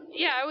at it.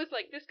 Yeah, I was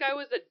like, this guy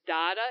was a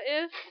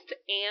Dadaist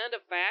and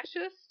a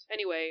fascist.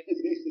 Anyway,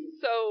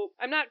 so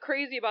I'm not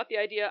crazy about the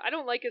idea. I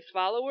don't like his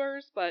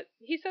followers, but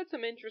he said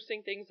some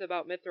interesting things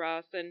about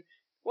Mithras, and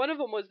one of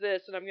them was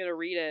this, and I'm going to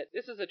read it.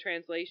 This is a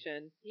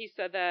translation. He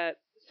said that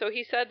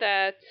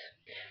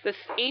the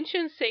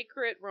ancient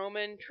sacred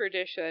Roman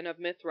tradition of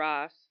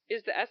Mithras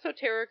is the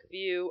esoteric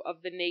view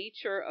of the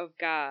nature of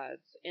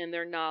gods and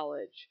their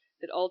knowledge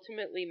that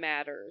ultimately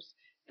matters.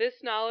 This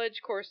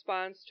knowledge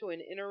corresponds to an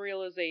inner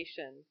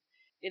realization.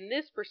 In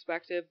this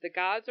perspective, the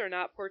gods are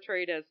not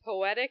portrayed as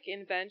poetic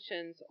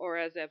inventions or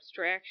as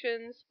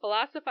abstractions,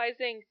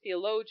 philosophizing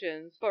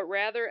theologians, but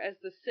rather as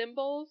the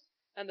symbols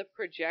and the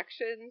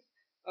projections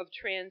of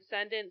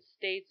transcendent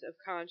states of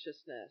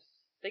consciousness.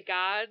 The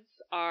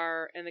gods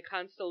are, and the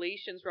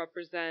constellations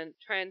represent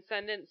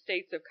transcendent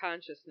states of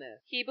consciousness.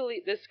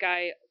 This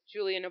guy,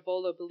 Julian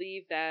Evola,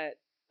 believed that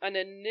an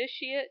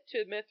initiate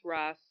to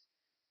Mithras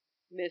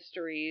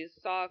mysteries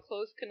saw a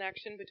close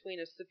connection between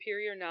a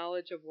superior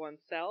knowledge of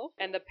oneself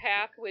and the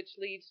path which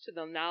leads to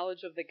the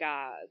knowledge of the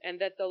gods, and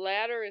that the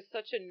latter is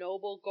such a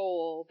noble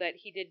goal that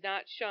he did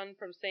not shun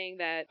from saying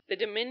that the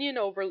dominion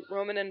over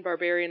Roman and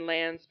barbarian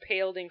lands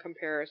paled in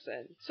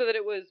comparison, so that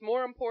it was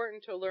more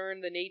important to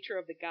learn the nature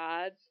of the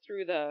gods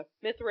through the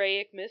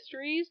Mithraic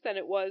mysteries than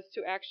it was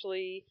to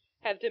actually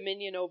have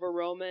dominion over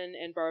Roman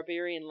and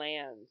barbarian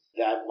lands.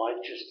 That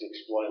might just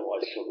explain why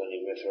so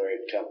many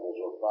Mithraic temples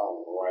are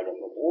found right on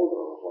the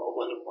border of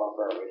Roman and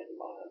barbarian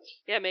lands.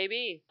 Yeah,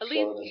 maybe. In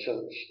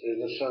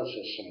a sense,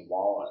 it's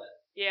symbolic.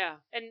 Yeah,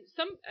 and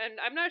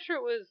I'm not sure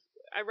it was.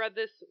 I read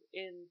this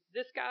in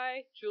this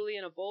guy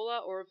Julian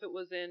Evola, or if it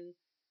was in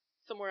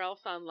somewhere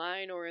else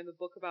online or in the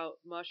book about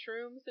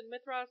mushrooms in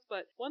Mithras,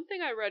 but one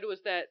thing I read was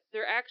that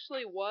there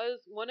actually was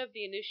one of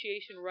the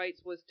initiation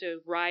rites was to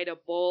ride a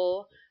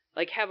bull.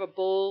 Like have a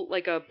bull,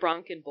 like a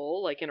bronco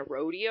bull, like in a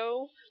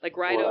rodeo, like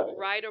ride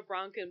a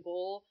bronco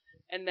bull,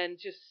 and then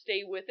just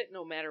stay with it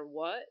no matter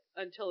what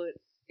until it's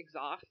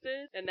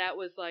exhausted, and that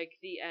was like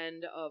the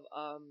end of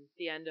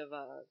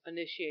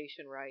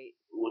initiation rite.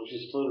 Which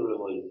is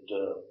literally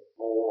the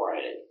bull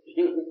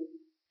riding.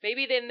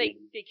 Maybe then they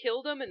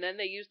killed him, and then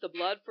they used the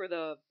blood for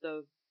the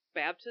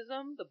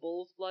baptism, the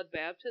bull's blood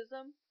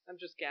baptism. I'm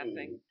just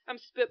guessing. I'm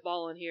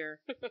spitballing here.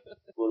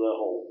 Well, the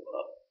whole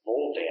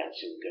bull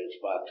dancing goes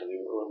back to the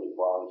early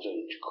Bronze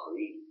Age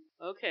Crete.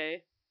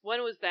 Okay.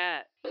 When was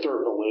that?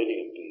 3rd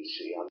millennium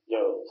BC.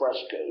 The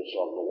frescoes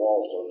on the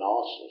walls of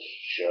Knossos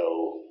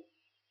show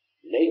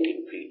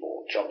naked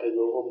people jumping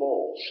over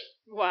bulls.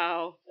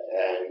 Wow.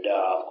 And,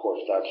 of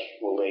course, that's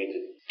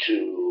related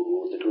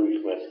to the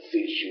Greek myth of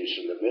Theseus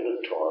and the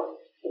Minotaur,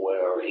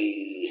 where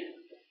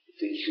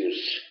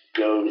Theseus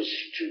goes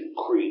to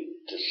Crete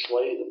to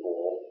slay the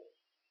bull,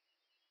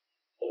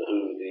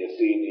 who the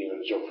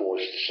Athenians are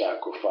forced to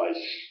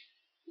sacrifice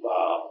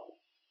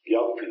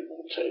young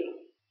people to.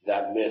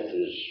 That myth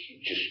is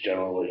just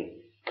generally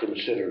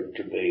considered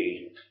to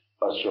be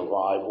a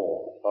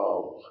survival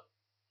of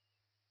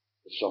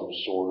some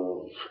sort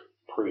of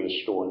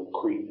prehistoric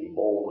Cretan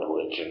bull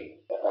religion.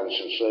 And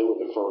since they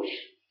were the first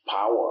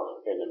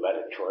power in the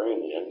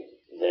Mediterranean,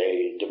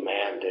 they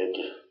demanded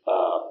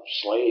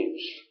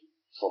slaves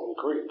from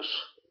the Greeks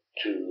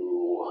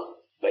to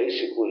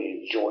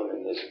basically join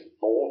in this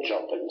bull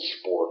jumping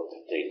sport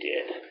that they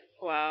did.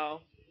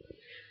 Wow.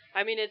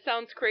 I mean, it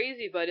sounds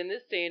crazy, but in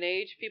this day and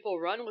age, people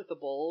run with the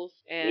bulls,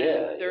 and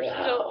Yeah, there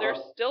yeah.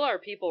 still are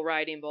people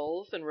riding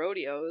bulls and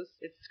rodeos.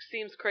 It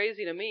seems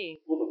crazy to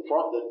me. Well,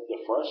 the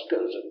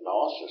frescoes in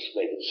Knossos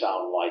made it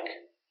sound like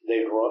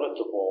they'd run at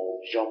the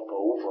bull, jump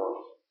over,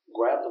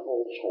 grab the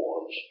bull's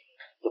horns.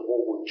 The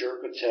bull would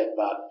jerk its head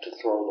back to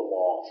throw them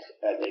off,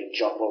 and they'd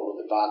jump over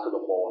the back of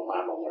the bull and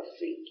land on their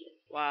feet.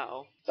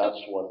 Wow.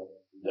 That's what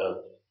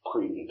the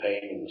Cretan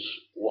paintings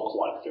look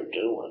like they're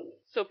doing.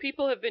 So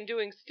people have been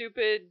doing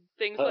stupid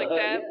things like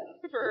that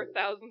Yeah. for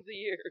thousands of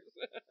years.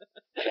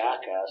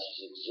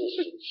 Jackasses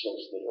existed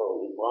since the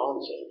early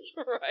Bronze Age.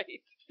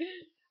 Right.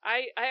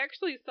 I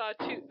actually saw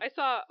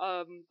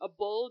a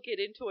bull get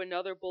into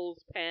another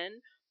bull's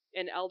pen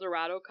in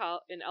Eldorado,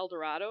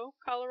 Colorado.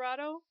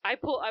 I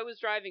was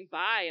driving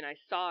by and I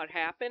saw it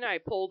happen. I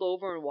pulled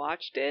over and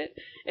watched it,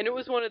 and it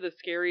was one of the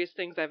scariest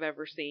things I've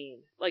ever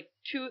seen. Like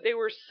they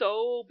were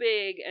so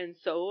big and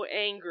so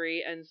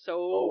angry and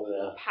so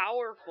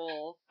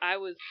powerful. I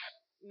was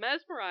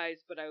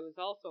mesmerized, but I was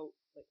also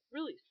like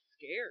really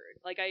scared.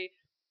 Like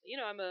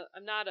I'm a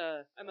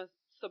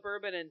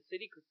suburban and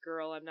city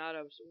girl. I'm not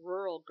a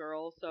rural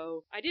girl,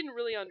 so I didn't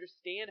really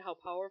understand how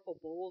powerful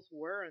bulls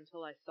were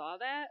until I saw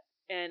that,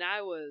 and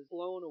I was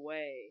blown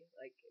away.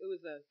 Like it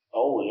was a.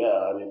 Oh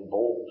yeah, I mean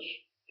bulls.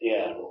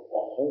 Yeah, a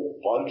whole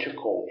bunch of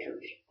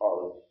cultures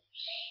are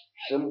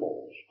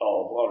symbols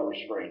of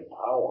unrestrained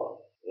power.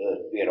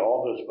 It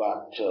all goes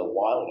back to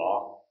wild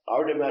ox.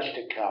 Our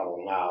domestic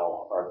cattle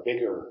now are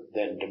bigger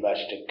than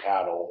domestic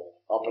cattle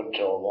up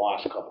until the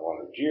last couple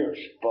hundred years,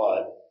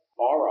 but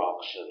our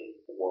oxen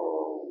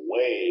were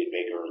way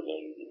bigger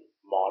than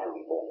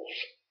modern bulls.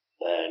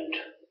 And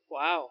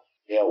wow.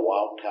 Yeah,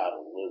 wild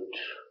cattle lived.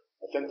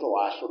 I think the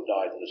last one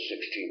died in the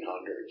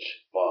 1600s,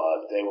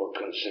 but they were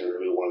considered to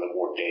be one of the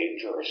more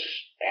dangerous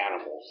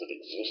animals that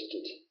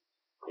existed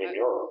in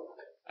Europe.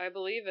 I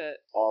believe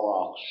it.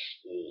 Aurochs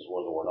is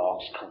where the word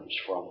ox comes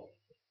from.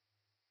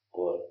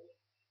 But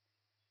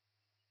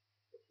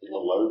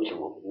loads of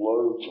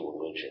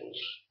religions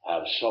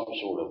have some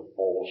sort of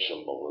bull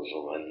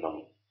symbolism in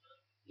them,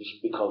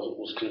 just because it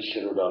was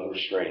considered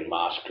unrestrained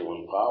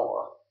masculine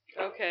power.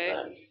 Okay,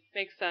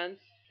 makes sense.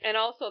 And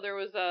also there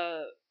was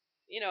I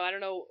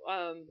don't know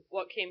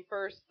what came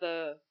first,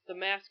 the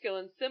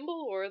masculine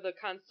symbol or the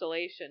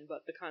constellation,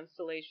 but the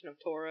constellation of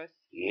Taurus.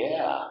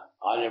 Yeah,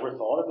 I never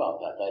thought about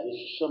that. That is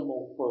a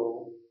symbol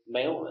for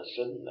maleness,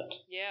 isn't it?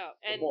 Yeah,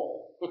 and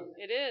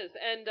it is.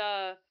 And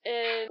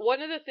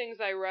one of the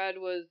things I read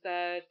was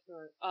that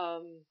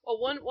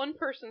one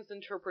person's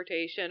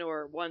interpretation,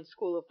 or one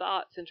school of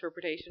thought's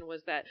interpretation,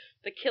 was that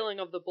the killing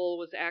of the bull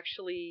was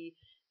actually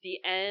the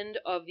end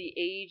of the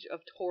age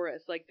of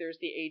Taurus. Like there's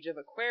the age of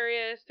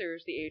Aquarius,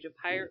 there's the age of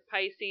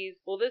Pisces.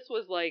 Well, this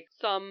was like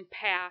some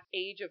past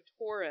age of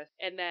Taurus,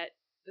 and that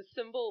the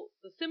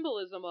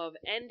symbolism of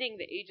ending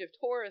the age of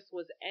Taurus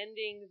was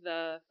ending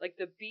the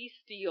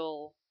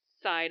bestial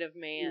side of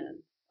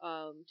man,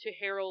 to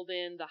herald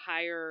in the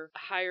higher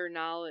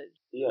knowledge.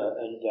 Yeah,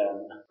 and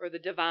or the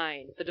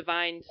divine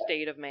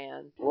state of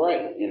man.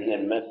 Right, and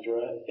then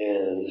Mithras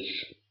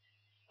is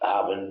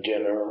having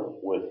dinner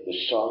with the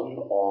sun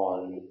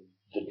on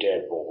the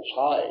dead bull's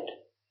hide.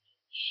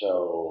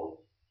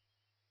 So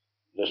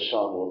the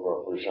sun would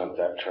represent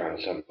that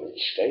transcendent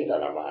state,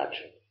 I'd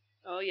imagine.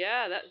 Oh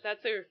yeah,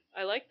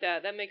 I like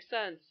that. That makes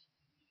sense.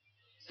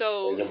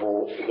 So and the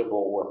bull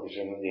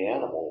representing the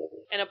animal.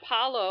 And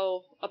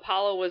Apollo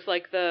was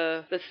like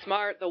the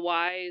smart, the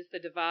wise, the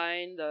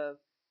divine, the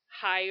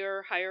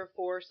higher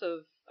force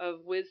of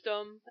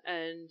wisdom,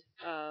 and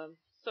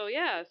so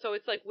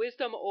it's like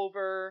wisdom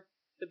over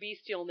the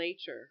bestial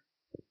nature.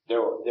 There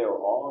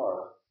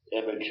are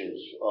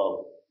images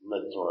of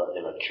Mithras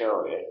in a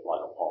chariot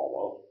like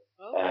Apollo,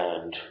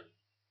 and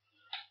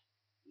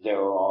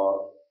there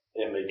are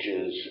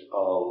images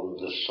of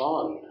the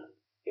sun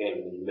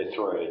in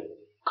Mithras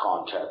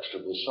context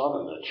of the sun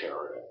in the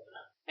chariot.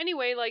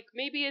 Anyway, like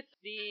maybe it's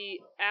the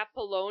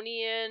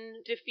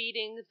Apollonian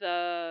defeating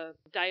the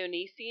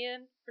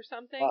Dionysian or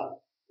something.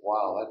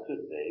 Wow, that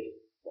could be.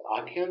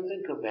 I can't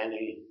think of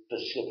any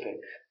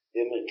specific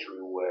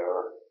imagery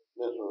where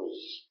Mithras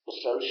is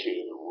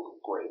associated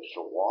with grapes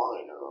or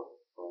wine or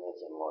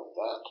anything like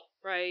that.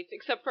 Right,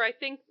 except for I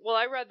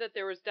read that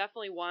there was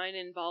definitely wine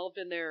involved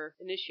in their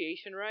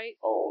initiation rite.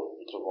 Oh,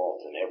 it's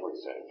involved in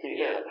everything.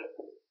 Yeah.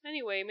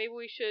 Anyway,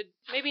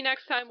 maybe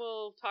next time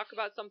we'll talk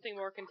about something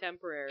more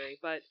contemporary,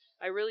 but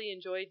I really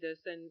enjoyed this,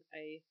 and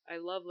I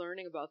love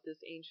learning about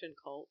this ancient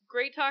cult.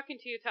 Great talking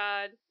to you,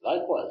 Todd.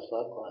 Likewise.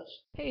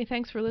 Hey,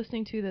 thanks for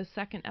listening to the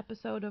second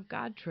episode of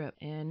God Trip,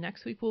 and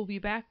next week we'll be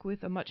back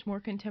with a much more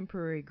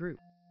contemporary group.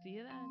 See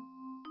you then.